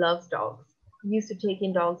dad loves dogs. He used to take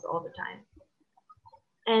in dogs all the time.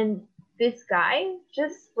 And this guy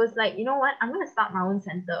just was like, you know what? I'm gonna start my own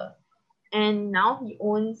center. And now he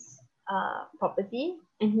owns property,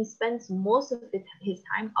 and he spends most of his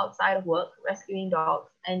time outside of work rescuing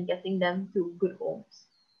dogs and getting them to good homes.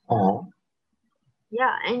 Oh.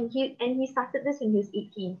 Yeah, and he started this when he was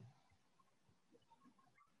 18.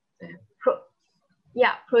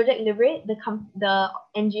 Project Liberate, the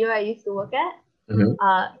NGO I used to work at.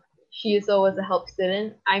 Mm-hmm. She also was a help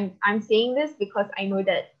student. I'm saying this because I know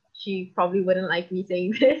that she probably wouldn't like me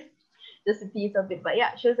saying this, just a piece of it. But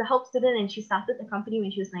yeah, she was a help student and she started the company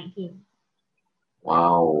when she was 19.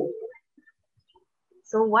 Wow.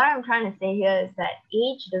 So what I'm trying to say here is that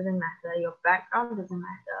age doesn't matter, your background doesn't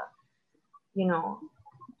matter,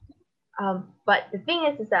 but the thing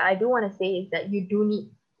is that I do want to say is that you do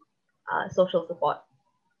need social support.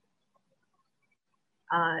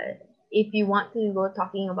 If you want to go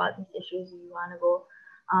talking about these issues, you want to go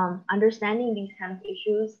understanding these kind of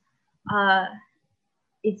issues,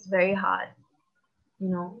 it's very hard.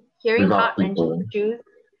 Hearing heart-wrenching issues.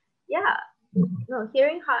 Yeah.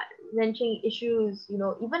 Hearing heart-wrenching issues,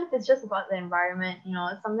 even if it's just about the environment,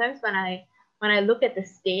 sometimes when I look at the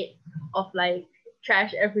state of like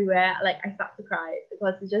trash everywhere, like I start to cry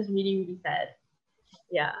because it's just really, really sad.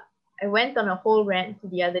 Yeah. I went on a whole rant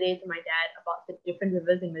the other day to my dad about the different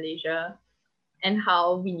rivers in Malaysia and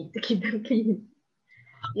how we need to keep them clean.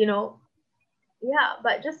 Yeah,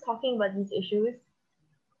 but just talking about these issues,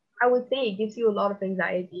 I would say it gives you a lot of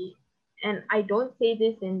anxiety. And I don't say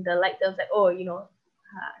this in the light terms like, oh,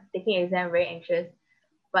 taking an exam, very anxious.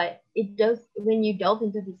 But it does, when you delve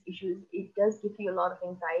into these issues, it does give you a lot of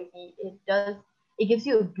anxiety. It gives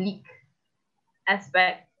you a bleak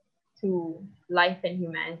aspect to life and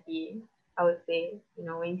humanity, I would say.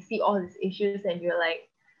 When you see all these issues and you're like,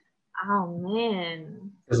 oh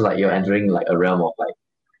man. It's like you're entering like a realm of like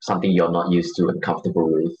something you're not used to and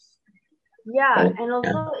comfortable with. Yeah, and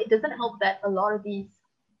also it doesn't help that a lot of these,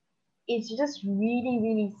 it's just really,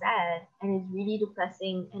 really sad and it's really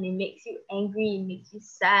depressing and it makes you angry, it makes you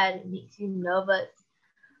sad, it makes you nervous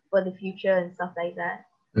for the future and stuff like that.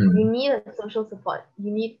 You need a social support.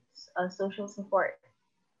 You need a social support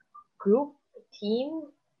group, team,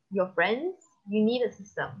 your friends. You need a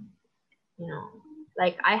system.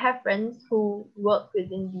 Like I have friends who work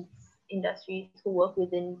within these industries, who work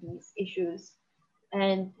within these issues,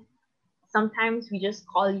 and sometimes we just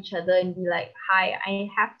call each other and be like, hi, I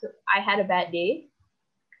had a bad day.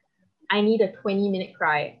 I need a 20-minute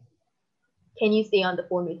cry. Can you stay on the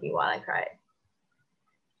phone with me while I cry?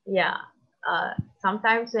 Yeah.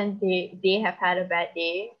 Sometimes when they have had a bad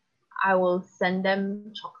day, I will send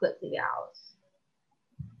them chocolate to their house.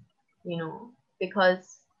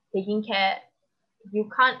 Because taking care, you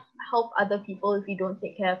can't help other people if you don't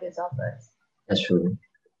take care of yourself first. That's true.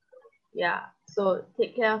 Yeah. So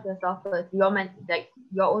take care of yourself first. Your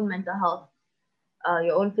own mental health,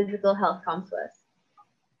 your own physical health comes first.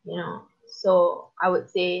 So I would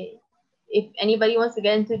say, if anybody wants to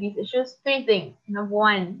get into these issues, 3 things. Number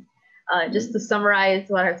 1, just to summarize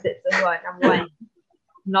what I've said so far. Number 1,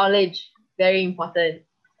 knowledge, very important.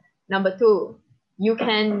 Number 2, you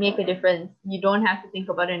can make a difference. You don't have to think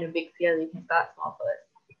about it in a big scale. You can start small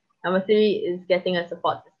first. Number 3 is getting a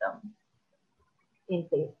support system in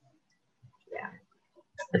place. Yeah.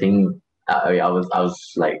 I think I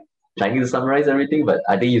was like trying to summarize everything, but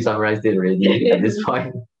I think you summarized it already at this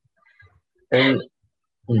point. And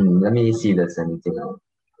let me see if there's anything else.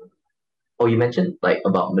 Oh, you mentioned like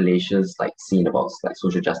about Malaysia's like scene about like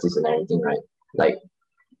social justice and everything, right? Like,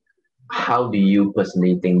 how do you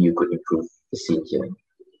personally think you could improve the scene here?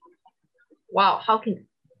 Wow, how can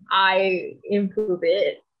I improve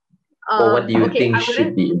it? Or what do you think I should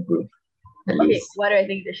wouldn't. be improved? At Okay, least. what do I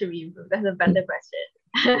think that should be improved? That's a better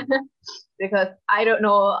question. Because I don't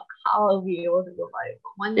know how I'll be able to go about it.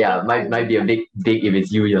 One Yeah, thing might be a big if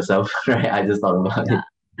it's you yourself, right? I just thought about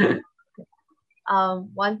it.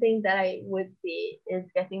 One thing that I would say is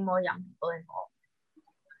getting more young people involved.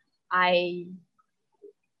 I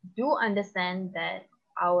do understand that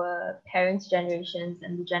our parents' generations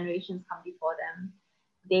and the generations come before them,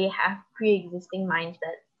 they have pre-existing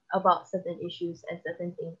mindsets about certain issues and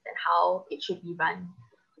certain things and how it should be run.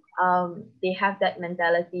 They have that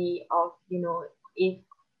mentality of, if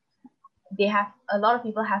they have, a lot of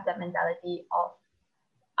people have that mentality of,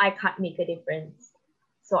 I can't make a difference,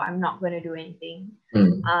 so I'm not going to do anything.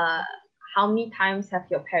 How many times have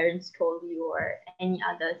your parents told you, or any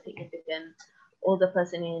other significant older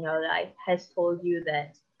person in your life has told you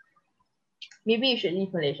that maybe you should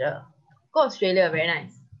leave Malaysia, go Australia, very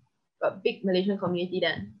nice, got big Malaysian community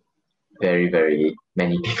then. Very, very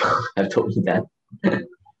many people have told me that.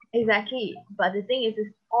 Exactly. But the thing is,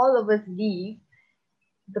 if all of us leave,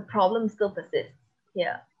 the problem still persists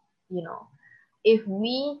here. If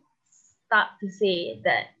we start to say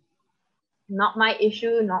that, not my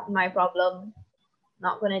issue, not my problem,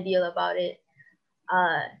 not going to deal about it,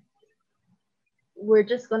 we're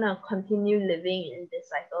just going to continue living in this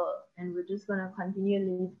cycle, and we're just going to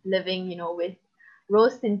continue living, with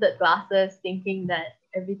rose-tinted glasses, thinking that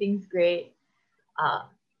everything's great,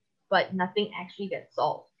 but nothing actually gets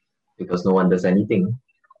solved. Because no one does anything.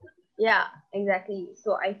 Yeah, exactly.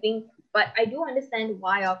 So I think, but I do understand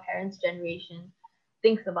why our parents' generation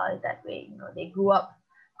thinks about it that way. They grew up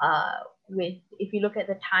with, if you look at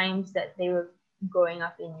the times that they were growing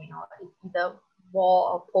up in, either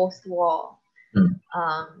war or post-war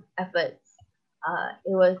efforts.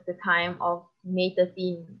 It was the time of May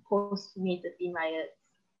 13, post-May 13 riots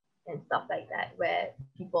and stuff like that, where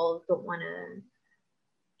people don't want to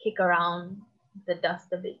kick around the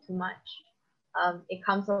dust a bit too much. It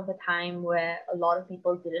comes from a time where a lot of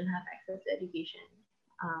people didn't have access to education,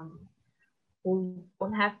 who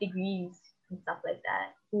don't have degrees and stuff like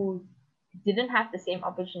that, who didn't have the same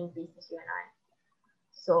opportunities as you and I.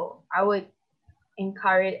 So I would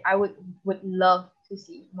love to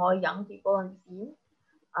see more young people on the scene,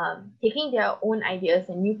 taking their own ideas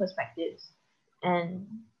and new perspectives, and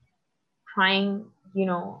trying,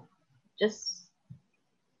 just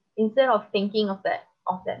instead of thinking of that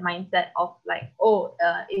mindset of like,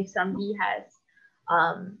 if somebody has,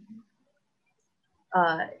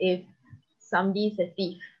 if somebody's a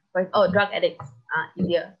thief, drug addicts,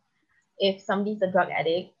 easier. If somebody's a drug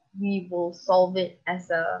addict, we will solve it as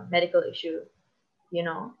a medical issue,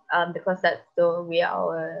 because that's the way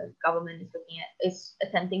our government is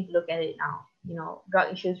attempting to look at it now.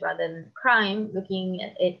 Drug issues rather than crime, looking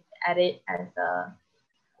at it as a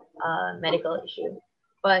medical issue.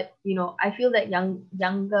 But I feel that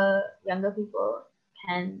younger people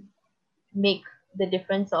can make the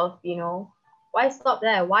difference of, why stop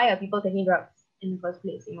there? Why are people taking drugs in the first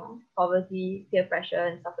place? Poverty, peer pressure,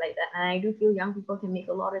 and stuff like that. And I do feel young people can make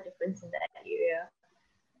a lot of difference in that area.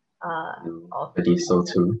 I believe so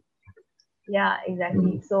too. Yeah,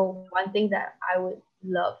 exactly. So one thing that I would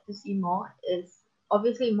love to see more is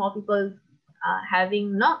obviously more people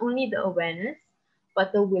having not only the awareness,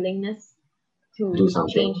 but the willingness to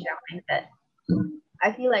change their mindset.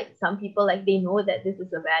 I feel like some people, like, they know that this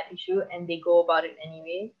is a bad issue and they go about it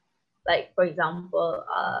anyway. Like, for example,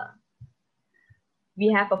 we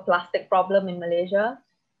have a plastic problem in Malaysia.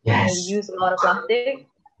 Yes. We use a lot of plastic.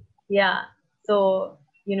 Yeah. So,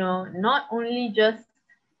 not only just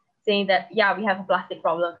saying that, yeah, we have a plastic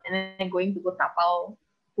problem and then going to go tapao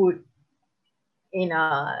food in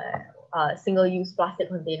a single-use plastic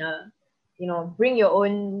container. Bring your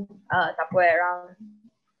own Tupperware around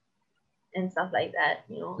and stuff like that.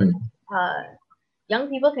 Young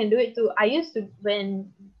people can do it too. I used to,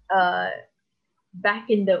 when back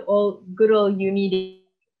in the good old uni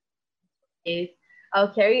days,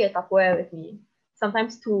 I'll carry a Tupperware with me,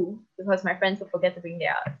 sometimes two, because my friends will forget to bring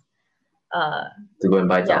theirs. To go and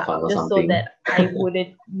buy Zafan or just something. so that I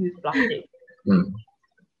wouldn't use plastic.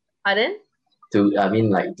 Pardon? To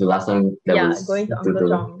last time was going to Uncle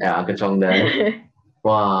Chong. Yeah, Uncle Chong there.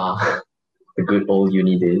 Wow, the good old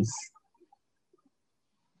uni days.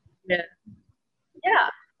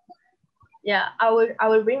 Yeah. I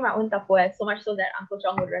would bring my own Tupperware, so much so that Uncle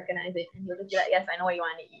Chong would recognize it and he'll just be like, yes, I know what you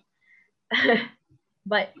want to eat.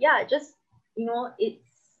 But yeah, just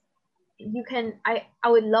I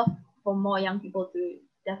would love for more young people to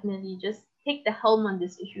definitely just take the helm on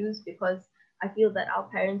these issues, because I feel that our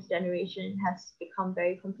parents' generation has become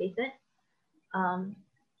very complacent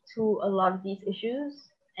to a lot of these issues,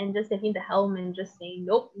 and just taking the helm and just saying,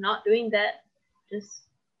 nope, not doing that, just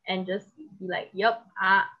be like, yep,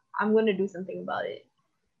 I'm going to do something about it.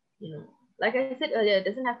 Like I said earlier, it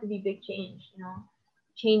doesn't have to be big change.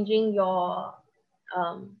 Changing your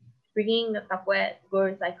bringing the Tupperware, go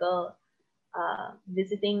recycle,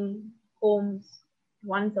 visiting homes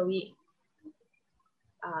once a week.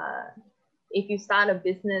 If you start a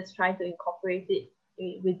business, try to incorporate it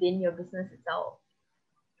within your business itself.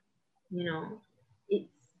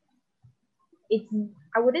 It's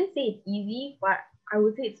I wouldn't say it's easy, but I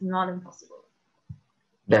would say it's not impossible.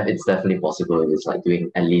 It's definitely possible. It's like doing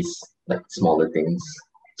at least like smaller things.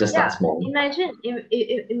 Just start small. Imagine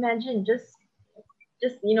just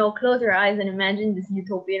close your eyes and imagine this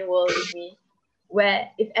utopian world with me, where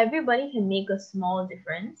if everybody can make a small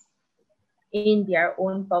difference in their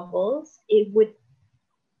own bubbles, it would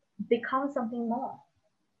become something more.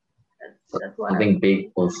 That's what something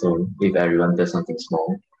big also, if everyone does something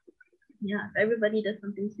small. Yeah, if everybody does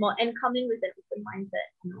something small and come in with an open mindset,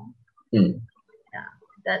 Yeah,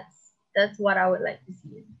 that's what I would like to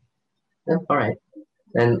see. Yeah, all right.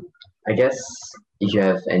 Then I guess if you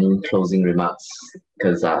have any closing remarks,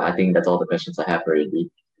 because I think that's all the questions I have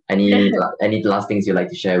already. Any last things you'd like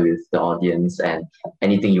to share with the audience, and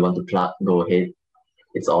anything you want to plug, go ahead.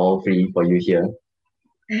 It's all free for you here.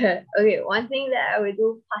 Okay, one thing that I would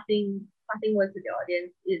do, passing words to the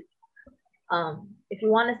audience, is if you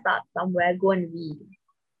want to start somewhere, go and read.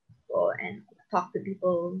 Go and talk to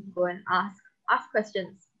people, go and ask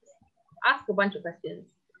questions. Ask a bunch of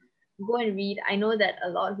questions. Go and read. I know that a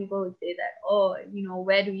lot of people would say that, oh,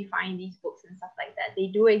 where do we find these books and stuff like that? They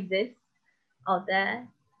do exist out there.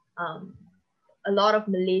 A lot of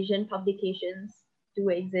Malaysian publications do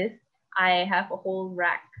exist. I have a whole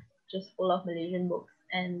rack just full of Malaysian books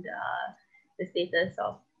and the status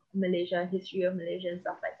of Malaysia, history of Malaysia and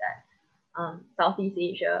stuff like that. Southeast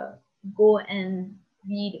Asia. Go and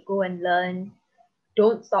read, go and learn.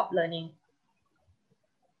 Don't stop learning.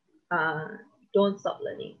 Don't stop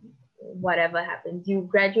learning. Whatever happens. You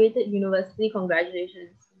graduated university,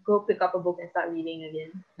 congratulations. Go pick up a book and start reading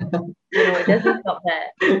again. It doesn't stop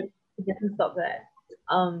there. It doesn't stop there.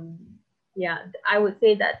 Yeah, I would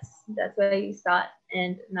say that's where you start.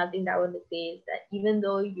 And nothing that I want to say is that even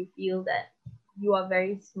though you feel that you are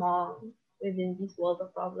very small within this world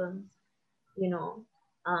of problems, you're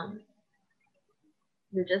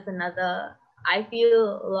just another. I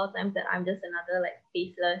feel a lot of times that I'm just another like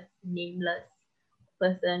faceless, nameless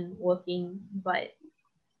person working, but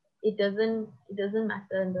it doesn't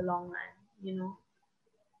matter in the long run.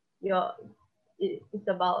 It's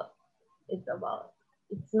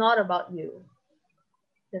not about you.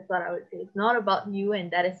 That's what I would say. It's not about you,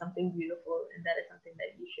 and that is something beautiful, and that is something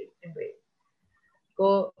that you should embrace.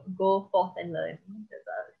 Go forth and learn. That's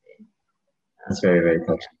what I would say. That's very, very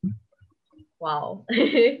touching. Wow.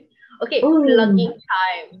 Okay, plugging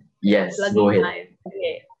time. Yes, go ahead. Time.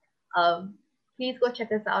 Okay. Please go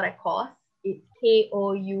check us out at Course. It's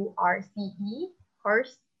Kource,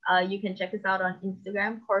 Course. You can check us out on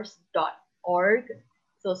Instagram, course.org.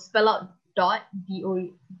 So spell out dot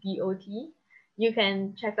 .dot. You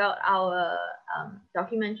can check out our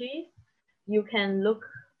documentaries. You can look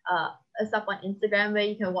us up on Instagram, where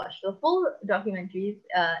you can watch the full documentaries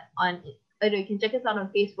you can check us out on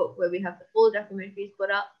Facebook, where we have the full documentaries put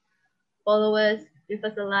up. Follow us, give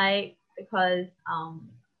us a like, because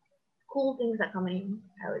cool things are coming.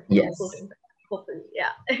 I would say. Yes. Cool things. Hopefully,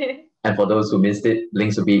 yeah. And for those who missed it,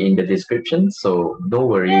 links will be in the description. So don't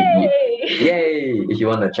worry. Yay! Yay! If you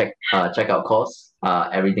want to check out course,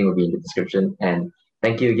 everything will be in the description. And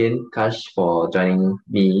thank you again, Kash, for joining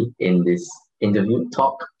me in this interview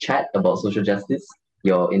chat about social justice.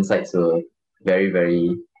 Your insights were very,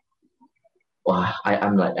 very. Wow,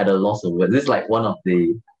 I'm like at a loss of words. This is like one of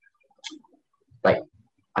the, like,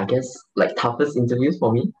 I guess, like toughest interviews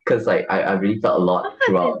for me, because like I really felt a lot First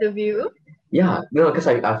throughout. interview. Yeah, no, because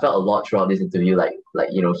I felt a lot throughout this interview, like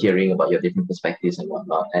hearing about your different perspectives and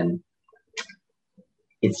whatnot, and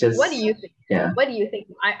it's just. What do you think? Yeah. What do you think?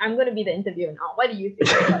 I'm going to be the interviewer now. What do you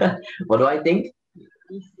think about What do I think?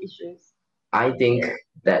 these issues? I think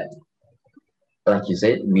that, like you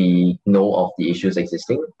said, we know of the issues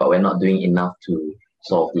existing, but we're not doing enough to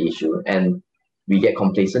solve the issue, and we get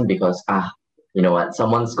complacent because you know what,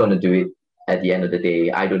 someone's gonna do it. At the end of the day,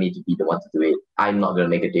 I don't need to be the one to do it. I'm not gonna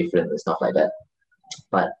make a difference and stuff like that.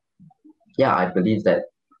 But yeah, I believe that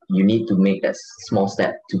you need to make that small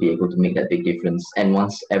step to be able to make that big difference. And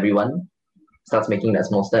once everyone starts making that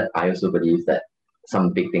small step, I also believe that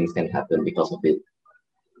some big things can happen because of it.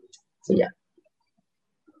 So yeah.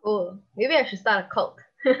 Oh, maybe I should start a cult.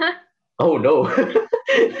 Oh no.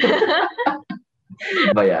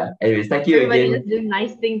 But yeah, anyways, thank you Everybody again. just do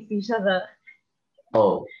nice things to each other.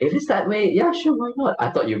 Oh, if it's that way, yeah, sure, why not?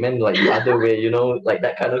 I thought you meant like the other way, like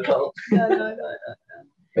that kind of cult. No.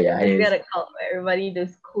 But yeah, Let's anyways, get a cult where everybody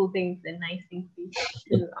does cool things and nice things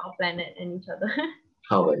to our planet and each other.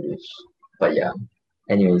 how I wish. But yeah,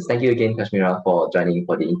 anyways, thank you again, Kashmira, for joining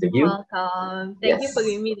for the interview. Welcome. Thank you for Yes.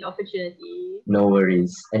 giving me the opportunity. No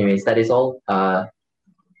worries. Anyways, that is all.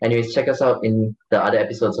 Anyways, check us out in the other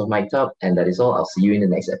episodes of Mic'd Up, and that is all. I'll see you in the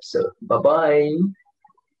next episode. Bye-bye.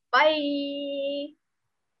 Bye.